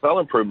the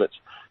BFL improvements.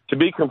 To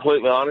be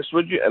completely honest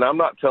with you, and I'm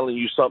not telling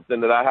you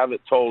something that I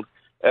haven't told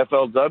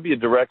FLW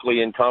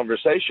directly in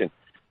conversation,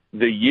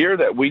 the year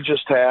that we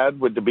just had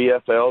with the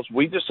BFLs,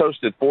 we just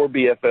hosted 4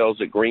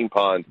 BFLs at Green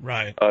Pond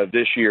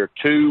this year,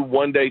 2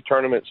 one-day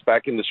tournaments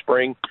back in the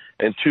spring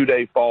and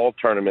 2-day fall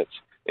tournaments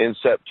in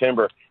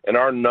September. And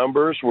our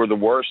numbers were the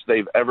worst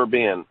they've ever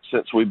been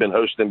since we've been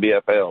hosting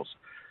BFLs.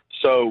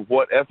 So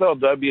what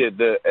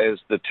FLW, as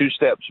the 2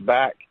 steps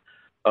back,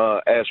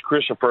 as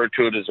Chris referred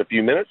to it as a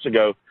few minutes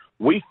ago,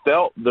 we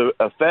felt the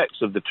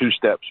effects of the 2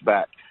 steps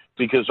back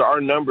because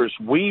our numbers,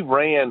 we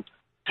ran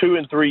 2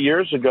 and 3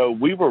 years ago,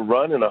 we were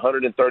running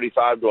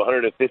 135 to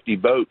 150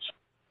 boats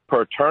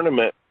per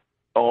tournament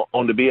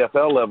on the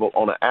BFL level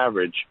on an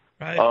average.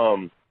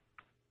 Right.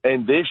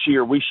 And this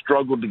year we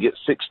struggled to get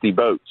 60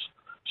 boats.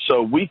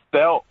 So we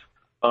felt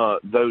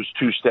those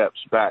 2 steps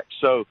back.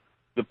 So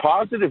the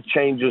positive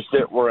changes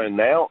that were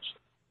announced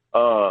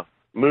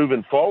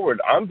moving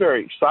forward, I'm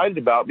very excited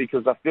about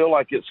because I feel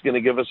like it's going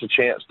to give us a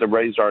chance to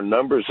raise our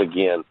numbers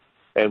again.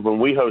 And when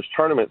we host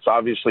tournaments,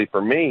 obviously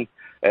for me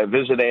at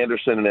Visit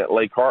Anderson and at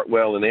Lake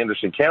Hartwell in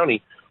Anderson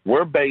County,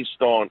 we're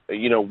based on,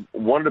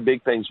 one of the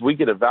big things we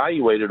get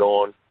evaluated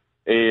on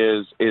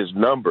is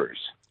numbers.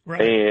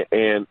 Right.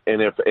 And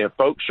if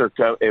folks are,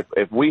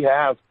 if we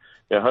have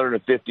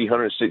 150,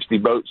 160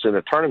 boats in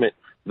a tournament,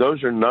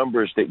 those are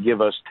numbers that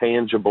give us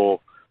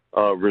tangible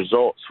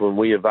results when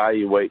we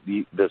evaluate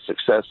the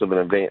success of an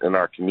event in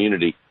our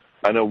community.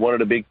 I know one of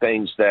the big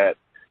things that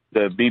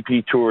the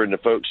BP Tour and the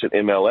folks at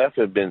MLF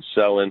have been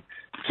selling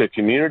to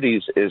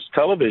communities is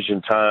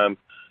television time,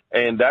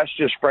 and that's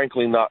just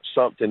frankly not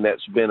something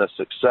that's been a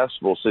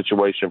successful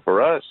situation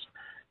for us.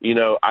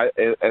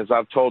 As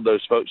I've told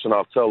those folks, and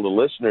I'll tell the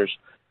listeners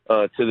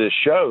to this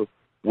show,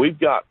 we've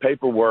got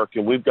paperwork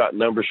and we've got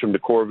numbers from the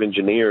Corps of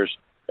Engineers.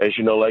 As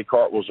you know, Lake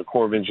Hartwell's a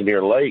Corps of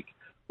Engineer lake.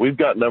 We've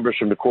got numbers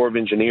from the Corps of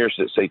Engineers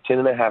that say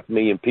 10.5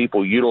 million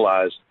people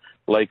utilized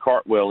Lake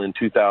Hartwell in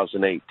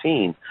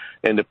 2018.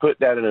 And to put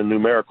that in a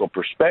numerical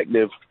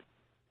perspective,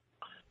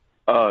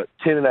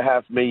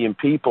 10.5 million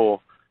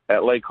people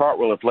at Lake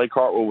Hartwell. If Lake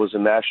Hartwell was a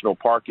national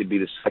park, it'd be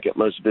the second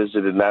most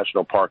visited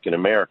national park in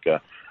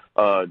America.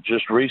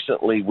 Just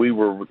recently, we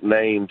were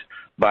named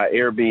by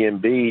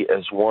Airbnb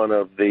as one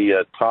of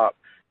the top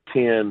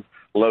 10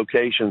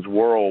 locations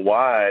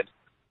worldwide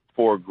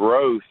for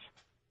growth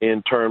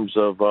in terms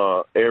of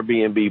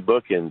Airbnb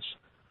bookings.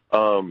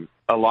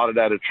 A lot of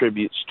that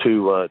attributes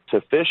to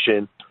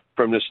fishing,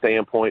 from the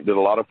standpoint that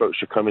a lot of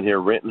folks are coming here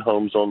renting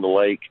homes on the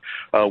lake.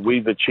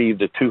 We've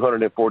achieved a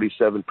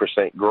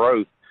 247%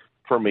 growth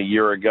from a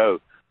year ago.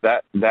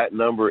 That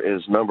number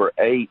is number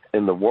 8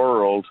 in the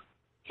world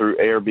through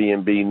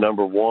Airbnb,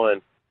 number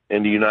 1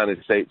 in the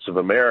United States of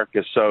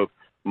America. So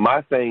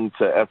my thing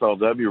to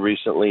FLW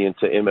recently and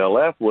to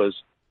MLF was,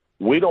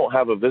 we don't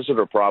have a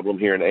visitor problem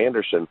here in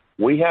Anderson.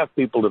 We have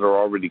people that are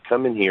already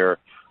coming here.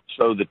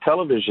 So the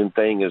television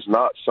thing is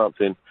not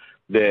something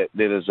that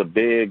is a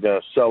big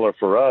seller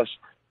for us.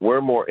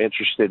 We're more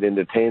interested in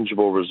the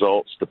tangible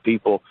results, the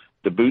people,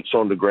 the boots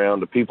on the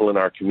ground, the people in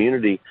our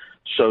community.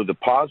 So the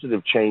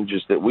positive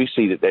changes that we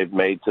see that they've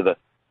made to the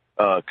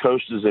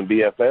coasters and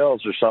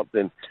BFLs are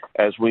something,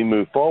 as we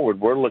move forward,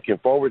 we're looking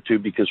forward to,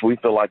 because we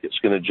feel like it's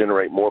going to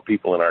generate more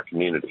people in our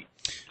community.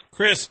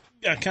 Chris,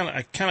 I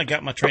kind of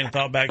got my train of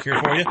thought back here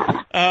for you.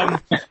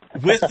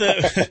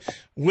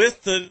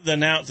 With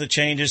the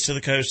changes to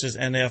the coasters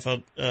and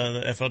the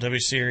FLW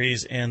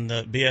series and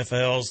the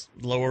BFLs,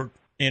 lower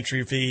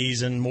entry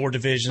fees and more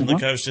division of the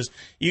coasters,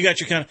 you got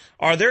your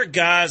are there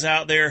guys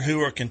out there who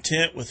are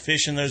content with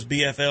fishing those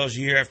BFLs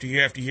year after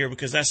year after year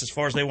because that's as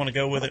far as they want to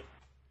go with it?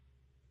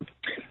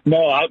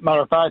 No,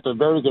 matter of fact, a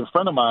very good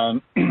friend of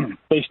mine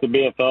fished the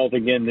BFLs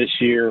again this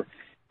year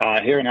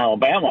here in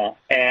Alabama,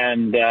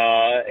 and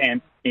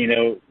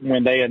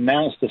when they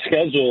announced the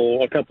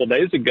schedule a couple of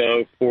days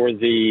ago for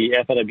the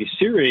FLW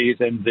series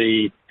and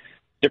the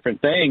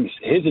different things,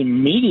 his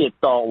immediate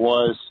thought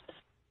was,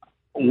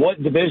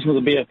 what division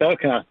of the BFL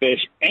can I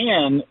fish?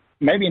 And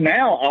maybe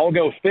now I'll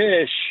go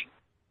fish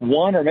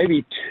one or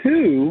maybe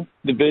two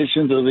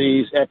divisions of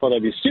these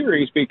FLW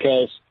series,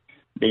 because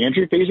the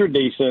entry fees are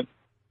decent.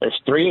 There's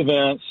 3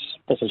 events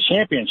plus a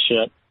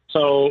championship.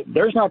 So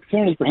there's an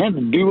opportunity for him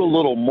to do a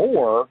little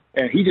more.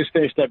 And he just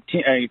finished up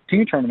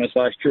team tournaments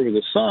last year with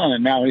his son,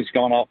 and now he's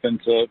gone off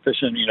into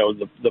fishing,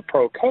 the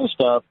pro coast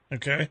stuff.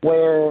 Okay.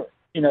 Where,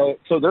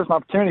 so there's an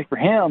opportunity for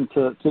him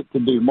to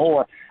do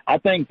more. I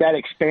think that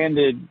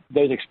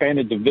those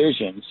expanded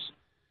divisions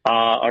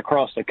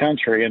across the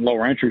country and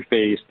lower entry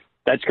fees,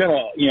 that's going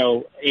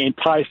to,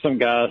 entice some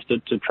guys to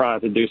try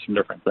to do some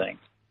different things.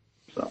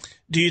 So,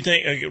 do you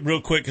think,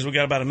 real quick, because we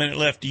got about a minute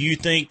left, do you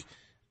think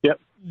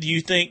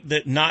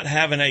that not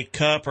having a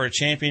cup or a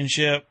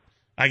championship,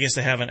 I guess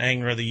they have an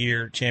Angler of the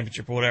Year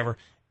championship or whatever,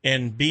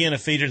 and being a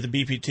feeder to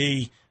the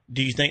BPT,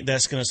 do you think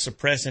that's going to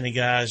suppress any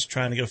guys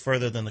trying to go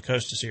further than the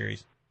Costa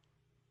Series?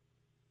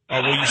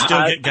 Or will you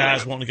still get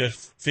guys wanting to go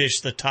fish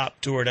the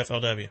top tour at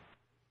FLW?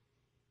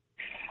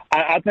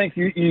 I think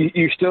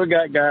you still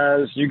got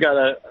guys.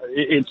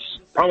 It's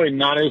probably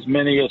not as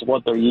many as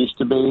what there used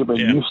to be, but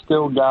you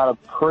still got a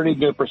pretty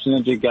good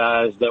percentage of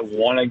guys that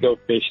want to go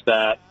fish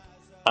that.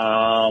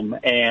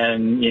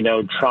 And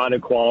try to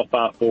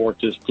qualify for it,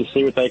 just to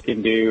see what they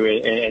can do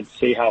and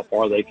see how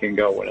far they can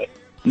go with it.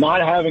 Not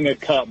having a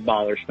cup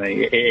bothers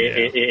me.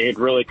 It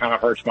really kind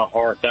of hurts my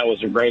heart. That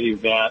was a great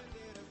event,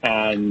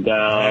 and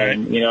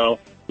you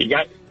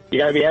got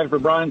to be happy for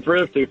Brian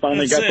Thrift, who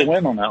finally got the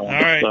win on that one.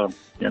 All right, so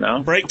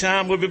break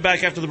time. We'll be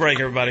back after the break,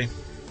 everybody.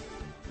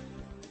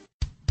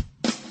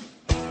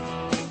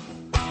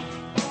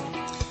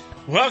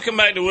 Welcome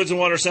back to Woods and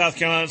Water, South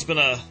Carolina. It's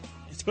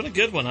been a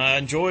good one. I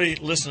enjoy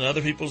listening to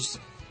other people's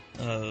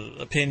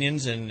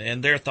opinions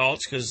and their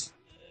thoughts, because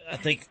I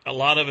think a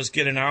lot of us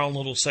get in our own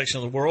little section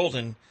of the world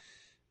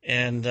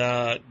and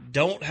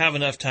don't have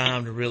enough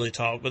time to really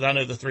talk. But I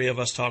know the 3 of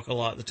us talk a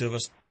lot. The 2 of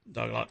us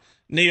talk a lot.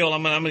 Neil,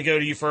 I'm going to go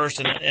to you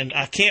first, and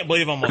I can't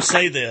believe I'm going to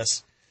say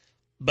this,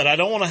 but I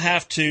don't want to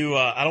have to.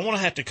 I don't want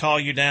to have to call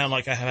you down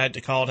like I had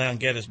to call down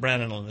Geddes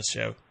Brandon on this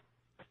show.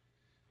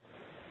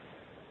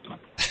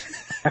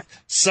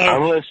 So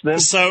I'm listening.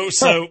 So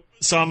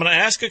I'm going to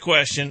ask a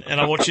question, and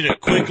I want you to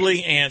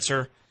quickly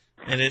answer.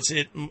 And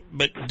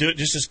but do it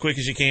just as quick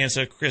as you can,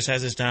 so Chris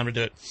has his time to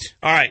do it.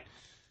 All right.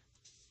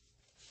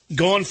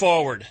 Going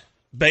forward,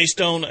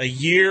 based on a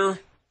year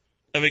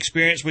of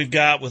experience we've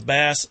got with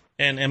Bass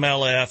and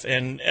MLF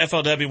and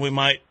FLW, we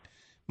might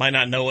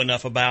not know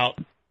enough about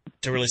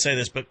to really say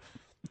this, but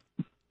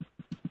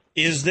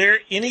is there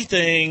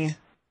anything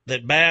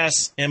that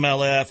Bass,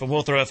 MLF, and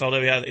we'll throw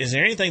FLW out, is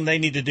there anything they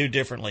need to do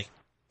differently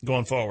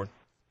going forward?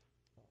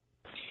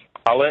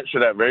 I'll answer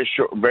that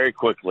very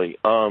quickly.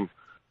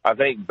 I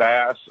think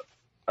Bass,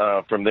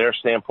 from their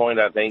standpoint,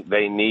 I think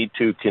they need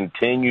to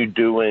continue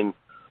doing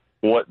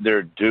what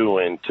they're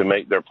doing to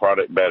make their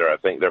product better. I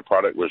think their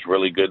product was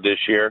really good this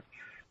year,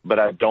 but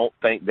I don't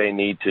think they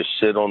need to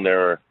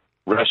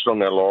rest on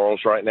their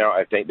laurels right now.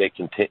 I think they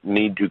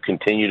need to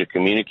continue to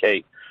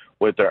communicate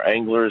with their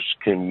anglers,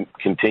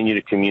 continue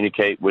to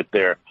communicate with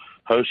their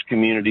host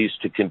communities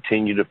to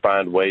continue to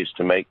find ways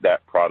to make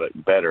that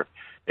product better.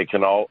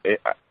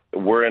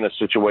 We're in a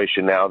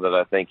situation now that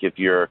I think if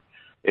you're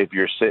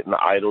sitting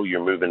idle,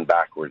 you're moving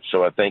backwards.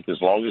 So I think as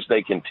long as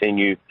they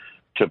continue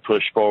to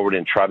push forward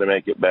and try to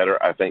make it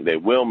better, I think they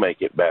will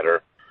make it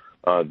better.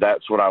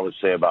 That's what I would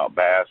say about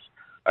Bass.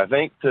 I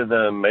think to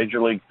the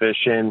Major League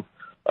Fishing,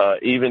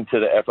 even to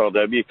the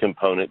FLW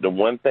component, the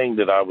one thing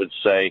that I would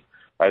say,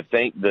 I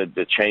think that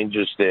the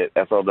changes that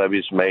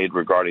FLW's made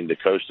regarding the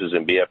Costas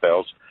and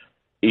BFLs,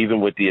 even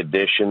with the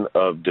addition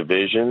of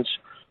divisions,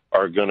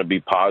 are going to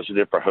be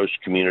positive for host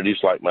communities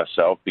like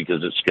myself,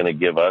 because it's going to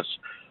give us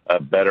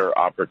a better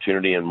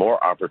opportunity and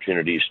more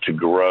opportunities to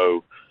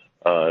grow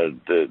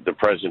the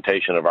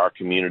presentation of our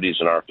communities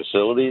and our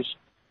facilities.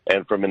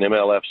 And from an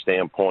MLF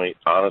standpoint,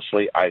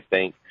 honestly, I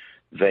think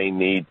they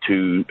need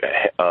to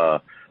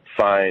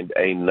find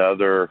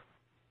another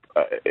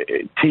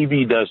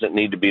TV doesn't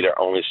need to be their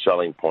only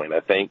selling point.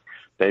 I think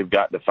they've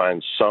got to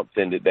find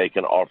something that they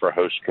can offer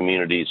host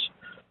communities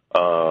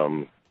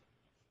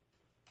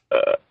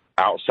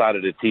outside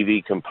of the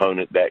TV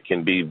component that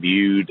can be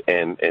viewed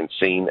and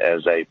seen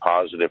as a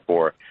positive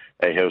for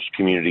a host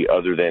community,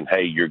 other than,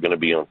 hey, you're going to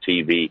be on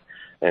TV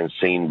and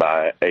seen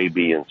by A,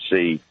 B, and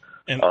C.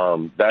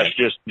 And that's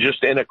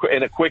just in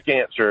a quick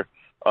answer.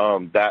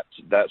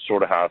 That's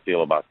sort of how I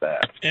feel about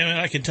that. And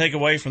I can take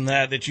away from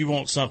that you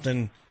want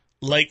something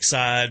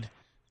lakeside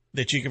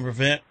that you can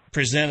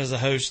present as a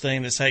host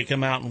thing that's, hey,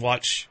 come out and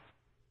watch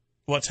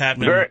what's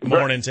happening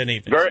mornings and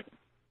evenings.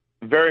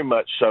 Very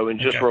much so. And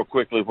just real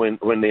quickly, when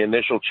the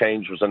initial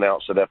change was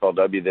announced at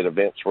FLW that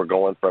events were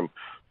going from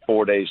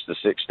 4 days to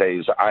 6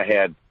 days,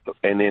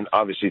 and then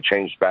obviously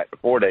changed back to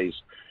 4 days,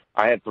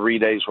 I had 3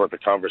 days worth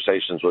of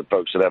conversations with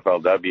folks at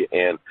FLW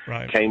and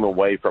came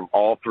away from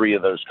all three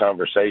of those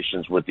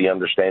conversations with the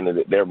understanding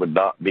that there would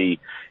not be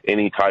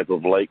any type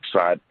of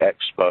Lakeside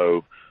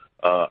Expo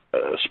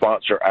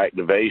sponsor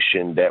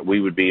activation that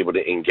we would be able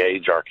to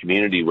engage our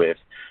community with.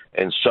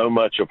 And so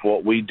much of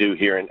what we do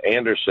here in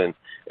Anderson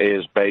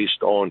is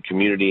based on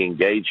community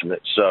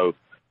engagement. So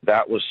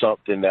that was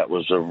something that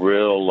was a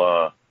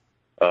real,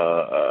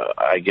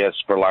 I guess,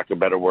 for lack of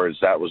better words,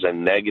 that was a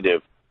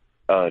negative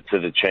to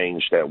the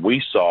change that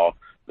we saw,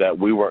 that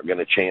we weren't going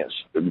to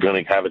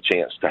have a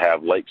chance to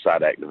have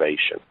Lakeside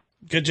activation.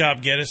 Good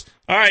job, Geddes.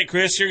 All right,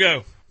 Chris, your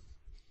go.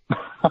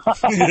 I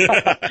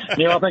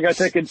think I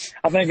take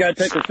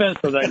offense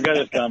for that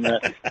Geddes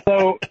comment.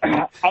 So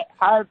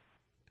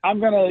I'm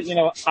going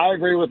to, I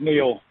agree with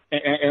Neil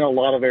in a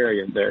lot of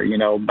areas there.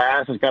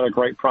 Bass has got a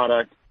great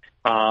product.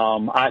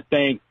 I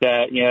think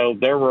that,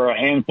 there were a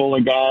handful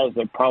of guys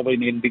that probably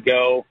needed to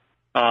go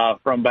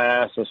from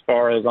Bass as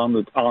far as on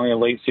the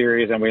Elite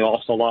Series, and we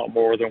lost a lot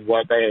more than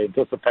what they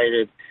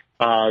anticipated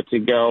to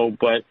go.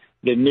 But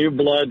the new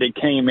blood that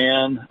came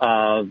in,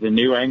 the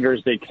new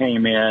anglers that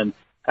came in,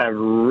 have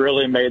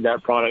really made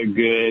that product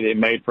good. It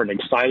made for an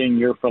exciting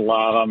year for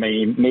live. I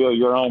mean, Neil,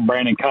 your own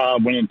Brandon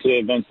Cobb winning 2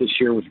 events this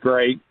year was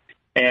great.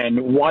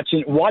 And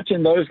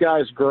watching those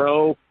guys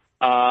grow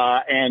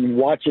and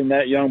watching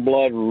that young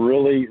blood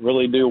really,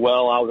 really do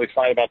well, I was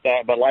excited about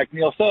that. But like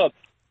Neil said,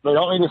 they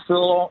don't need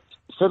to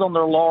sit on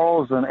their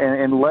laurels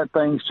and let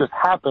things just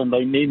happen.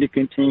 They need to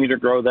continue to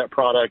grow that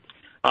product.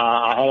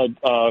 I had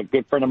a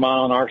good friend of mine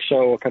on our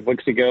show a couple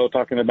weeks ago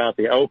talking about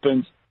the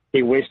Opens.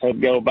 He wished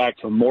I'd go back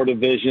to more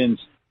divisions,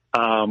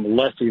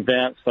 less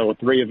events, so a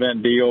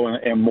 3-event deal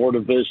and more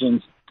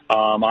divisions.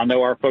 I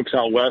know our folks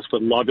out west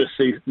would love to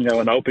see,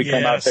 an Open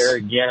come out there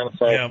again.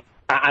 So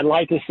I'd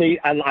like to see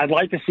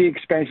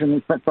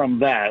expansion from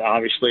that.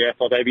 Obviously,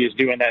 FLW is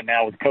doing that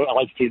now with I'd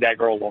like to see that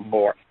grow a little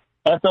more.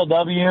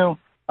 FLW,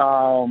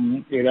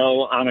 I'm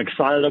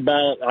excited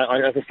about.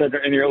 As I said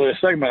in the earlier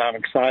segment, I'm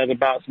excited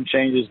about some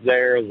changes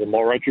there. The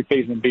low entry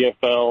fees and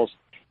BFLs.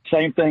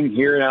 Same thing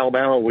here in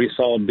Alabama. We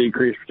saw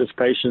decreased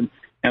participation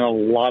in a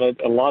lot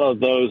of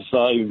those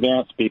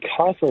events.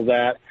 Because of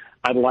that,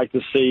 I'd like to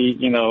see.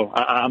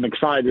 I'm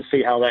excited to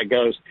see how that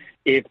goes.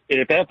 If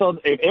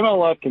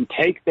MLF can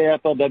take the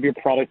FLW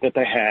product that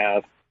they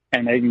have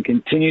and they can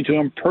continue to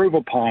improve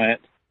upon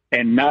it,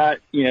 and not,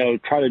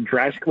 try to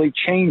drastically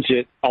change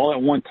it all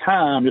at one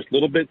time, just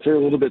little bits here,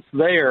 little bits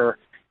there,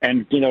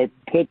 and,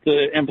 put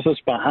the emphasis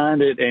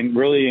behind it and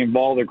really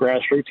involve the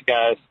grassroots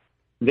guys,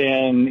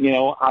 then,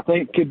 I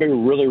think it could be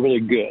really,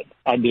 really good.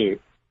 I do.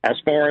 As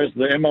far as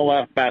the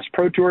MLF Bass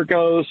Pro Tour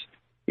goes,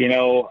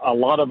 a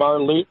lot of our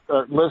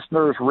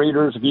listeners,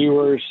 readers,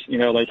 viewers,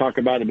 they talk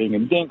about it being a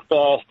dink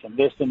fest and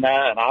this and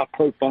that, and I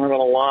poke fun of it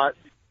a lot.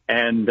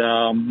 And,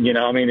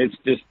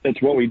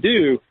 it's what we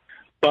do.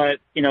 But,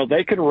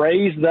 they could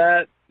raise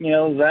that,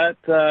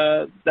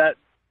 that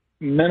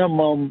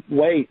minimum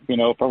weight,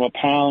 from a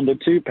pound to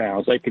 2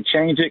 pounds. They could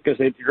change it because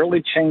it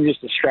really changes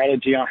the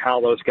strategy on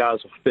how those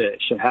guys will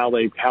fish and how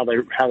they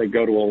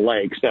go to a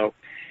lake. So,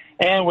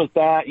 and with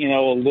that,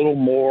 a little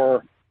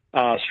more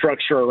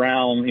structure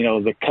around,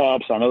 the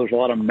cups. I know there's a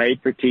lot of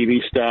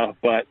made-for-TV stuff,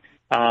 but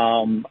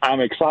I'm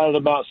excited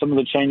about some of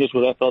the changes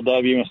with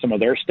FLW and some of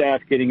their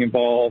staff getting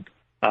involved.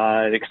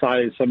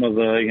 Excited some of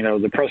the,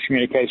 the press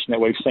communication that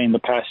we've seen the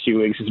past few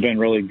weeks has been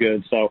really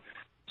good. So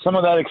some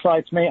of that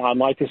excites me. I'd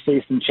like to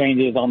see some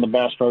changes on the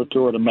Bass Pro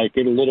Tour to make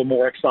it a little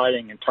more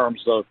exciting in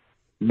terms of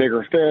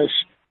bigger fish.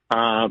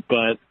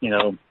 But,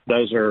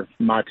 those are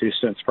my 2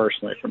 cents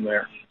personally from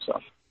there. So.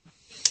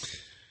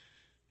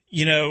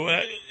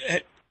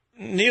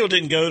 Neil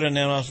didn't go to an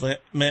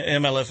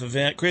MLF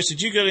event. Chris,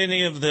 did you go to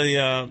any of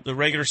the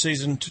regular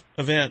season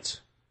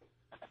events?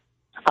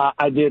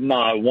 I did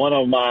not. One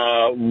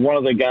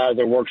of the guys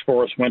that works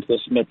for us went to the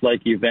Smith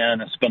Lake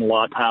event and spent a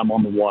lot of time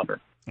on the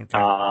water. Okay.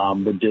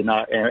 But did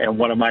not. And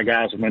one of my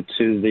guys went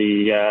to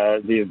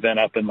the event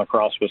up in La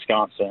Crosse,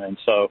 Wisconsin,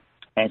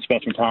 and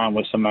spent some time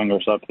with some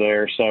anglers up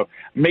there. So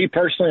me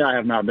personally, I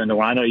have not been to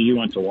one. I know you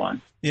went to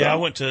one. Yeah, so. I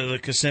went to the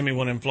Kissimmee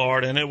one in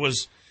Florida, and it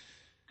was.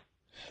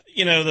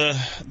 The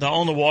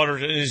on the water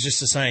is just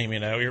the same.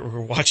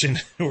 We're watching,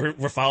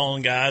 we're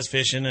following guys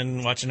fishing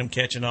and watching them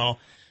catch and all.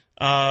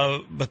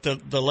 But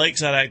the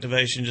lakeside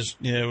activation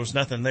just, was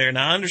nothing there.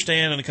 Now I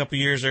understand in a couple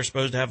of years they're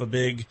supposed to have a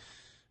big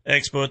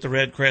expo at the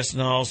Red Crest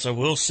and all. So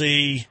we'll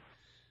see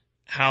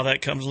how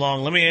that comes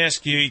along. Let me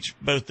ask you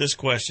both this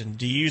question.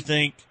 Do you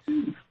think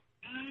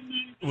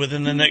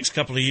within the next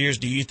couple of years,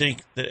 do you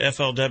think the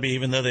FLW,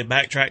 even though they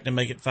backtracked and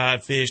make it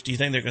 5 fish, do you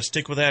think they're going to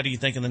stick with that? Or do you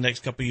think in the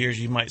next couple of years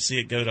you might see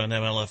it go to an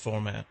MLF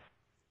format?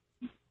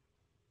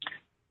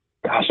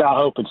 Gosh, I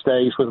hope it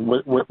stays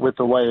with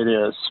the way it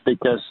is,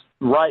 because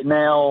right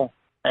now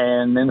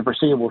and in the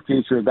foreseeable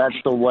future,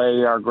 that's the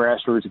way our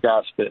grassroots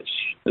guys fish,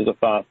 is a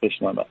 5 fish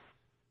limit.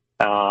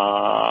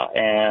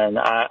 And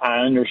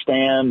I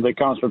understand the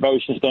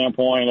conservation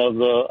standpoint of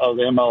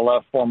the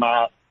MLF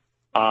format.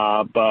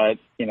 But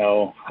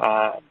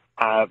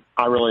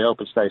I really hope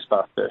it stays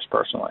 5 fish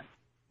personally.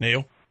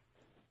 Neil?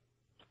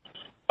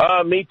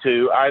 Me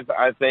too.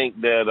 I think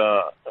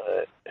that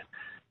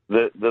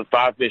the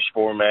 5 fish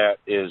format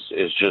is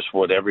just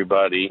what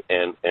everybody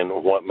and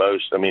what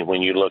most. I mean,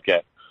 when you look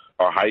at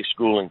our high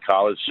school and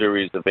college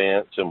series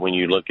events, and when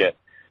you look at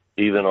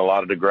even a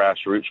lot of the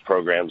grassroots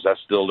programs, that's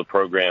still the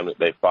program that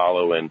they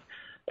follow, and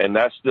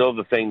that's still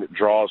the thing that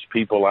draws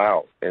people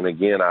out. And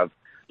again,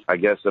 I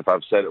guess if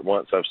I've said it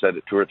once, I've said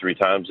it 2 or 3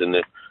 times in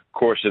the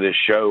course of this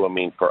show. I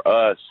mean, for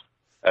us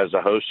as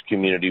a host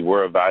community,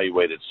 we're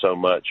evaluated so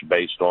much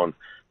based on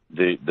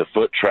the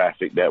foot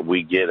traffic that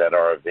we get at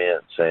our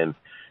events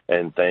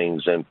and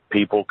things, and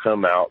people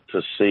come out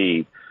to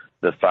see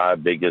the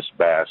 5 biggest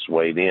bass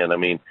weighed in. I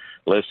mean,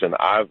 listen,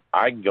 I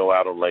can go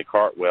out on Lake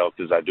Hartwell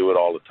because I do it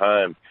all the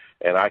time,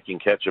 and I can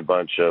catch a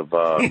bunch of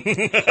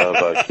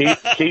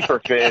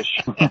keeper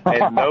fish,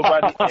 and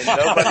nobody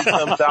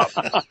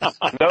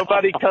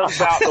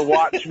comes out to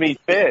watch me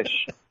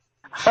fish.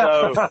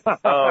 So,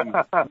 but I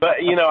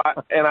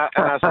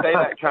say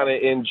that kind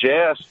of in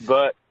jest,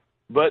 but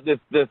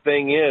the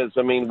thing is,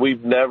 I mean,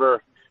 we've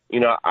never,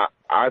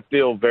 I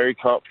feel very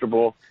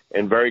comfortable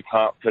and very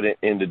confident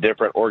in the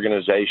different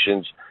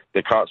organizations,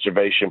 the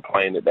conservation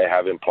plan that they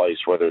have in place,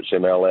 whether it's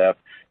MLF,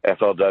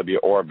 FLW,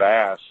 or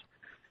Bass.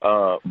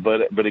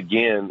 But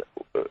again,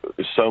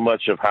 so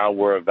much of how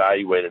we're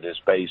evaluated is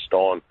based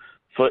on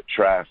foot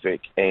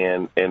traffic,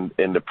 and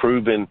the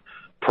proven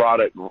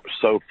product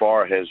so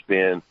far has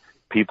been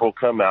people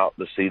come out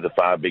to see the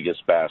 5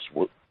 biggest bass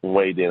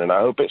weighed in, and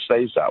I hope it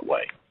stays that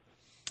way.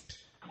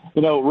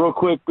 Real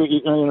quick,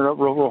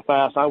 real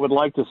fast, I would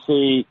like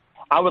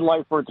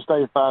for it to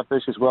stay 5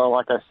 fish as well,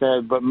 like I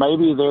said, but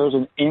maybe there's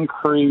an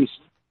increased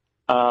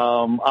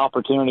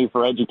opportunity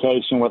for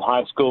education with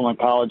high school and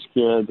college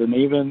kids, and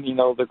even,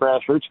 the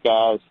grassroots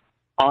guys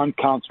on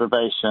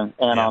conservation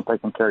and on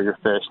taking care of your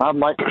fish. I'd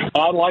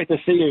like to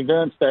see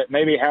events that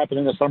maybe happen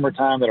in the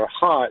summertime that are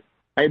hot,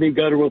 maybe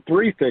go to a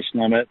 3 fish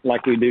limit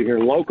like we do here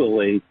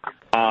locally,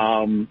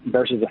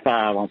 versus a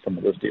 5 on some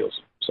of those deals.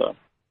 So.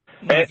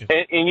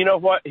 And you know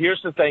what?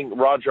 Here's the thing,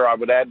 Roger. I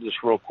would add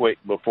this real quick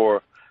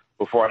before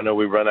I know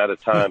we run out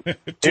of time.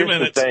 2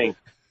 minutes.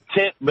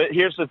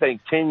 Here's the thing.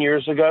 10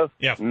 years ago,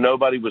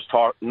 nobody was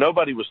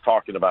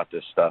talking about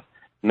this stuff.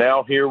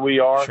 Now here we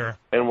are,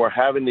 and we're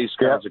having these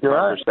kinds of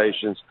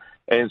conversations.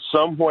 And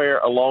somewhere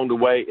along the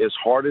way, as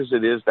hard as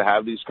it is to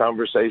have these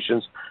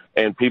conversations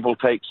and people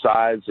take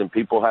sides and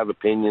people have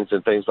opinions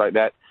and things like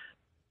that,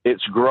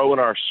 it's growing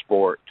our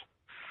sport.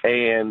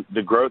 And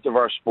the growth of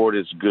our sport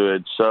is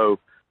good. So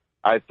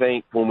I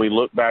think when we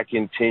look back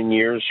in 10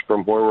 years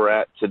from where we're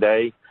at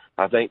today,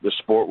 I think the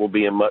sport will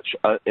be in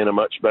a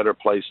much better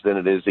place than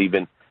it is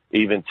even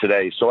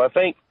today. So I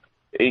think,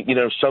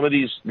 some of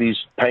these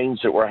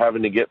pains that we're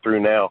having to get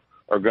through now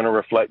are going to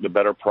reflect a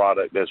better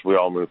product as we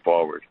all move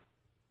forward.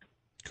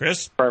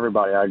 Chris? For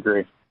everybody, I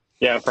agree.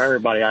 Yeah, for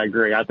everybody, I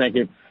agree. I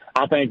think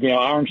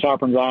iron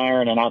sharpens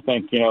iron, and I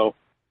think,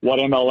 what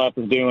MLF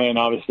is doing,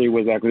 obviously,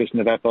 with the acquisition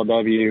of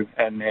FLW,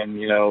 and then,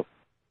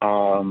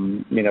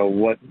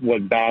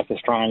 what Bass is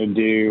trying to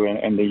do,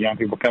 and the young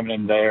people coming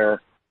in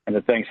there, and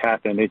the things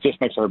happening, it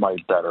just makes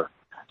everybody better.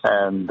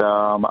 And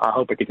I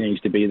hope it continues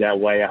to be that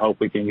way. I hope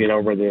we can get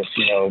over this,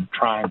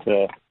 trying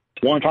to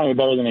be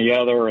better than the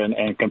other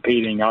and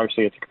competing.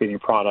 Obviously, it's a competing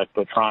product,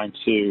 but trying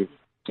to,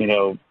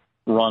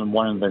 run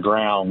one in the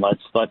ground.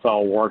 Let's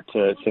all work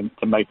to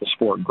make the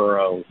sport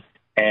grow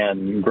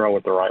and grow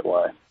it the right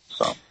way.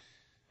 So.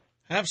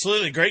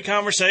 Absolutely. Great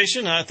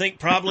conversation. I think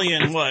probably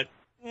in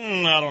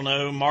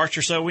March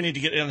or so, we need to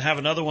get in and have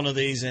another one of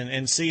these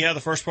and see how the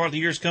first part of the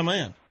year's come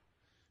in.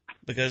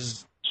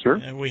 Because sure,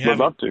 we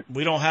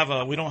don't have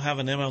an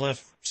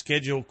MLF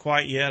schedule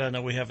quite yet. I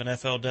know we have an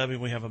FLW,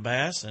 we have a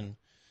Bass, and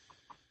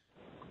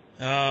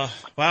wow.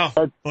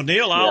 Well,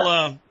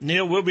 Neil,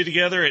 Neil, we'll be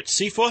together at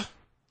SEFA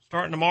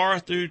starting tomorrow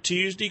through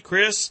Tuesday.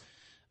 Chris,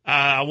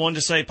 I wanted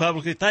to say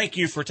publicly thank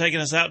you for taking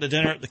us out to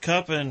dinner at the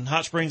Cup in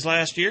Hot Springs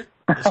last year,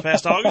 this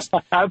past August.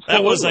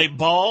 That was a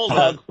ball.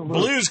 The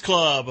Blues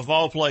Club, of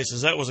all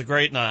places. That was a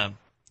great time.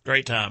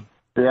 Great time.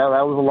 Yeah,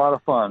 that was a lot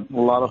of fun.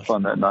 A lot of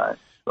fun that night.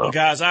 So. Well,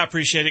 guys, I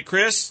appreciate it.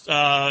 Chris,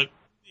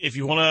 if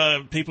you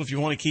want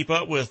to keep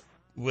up with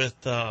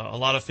a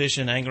lot of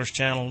fishing,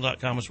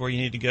 anglerschannel.com is where you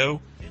need to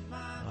go.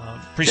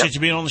 Appreciate you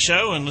being on the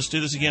show, and let's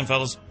do this again,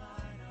 fellas.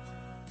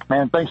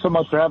 Man, thanks so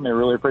much for having me. I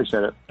really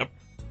appreciate it. Yep.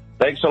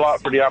 Thanks a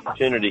lot for the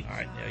opportunity. All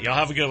right. Y'all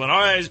have a good one.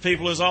 All right,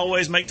 people, as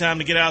always, make time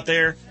to get out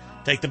there.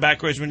 Take the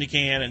back roads when you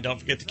can, and don't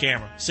forget the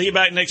camera. See you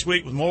back next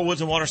week with more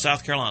Woods and Water,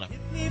 South Carolina.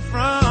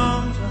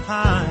 From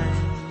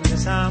behind,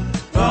 'cause I'm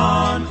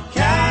gone to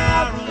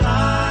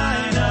Carolina.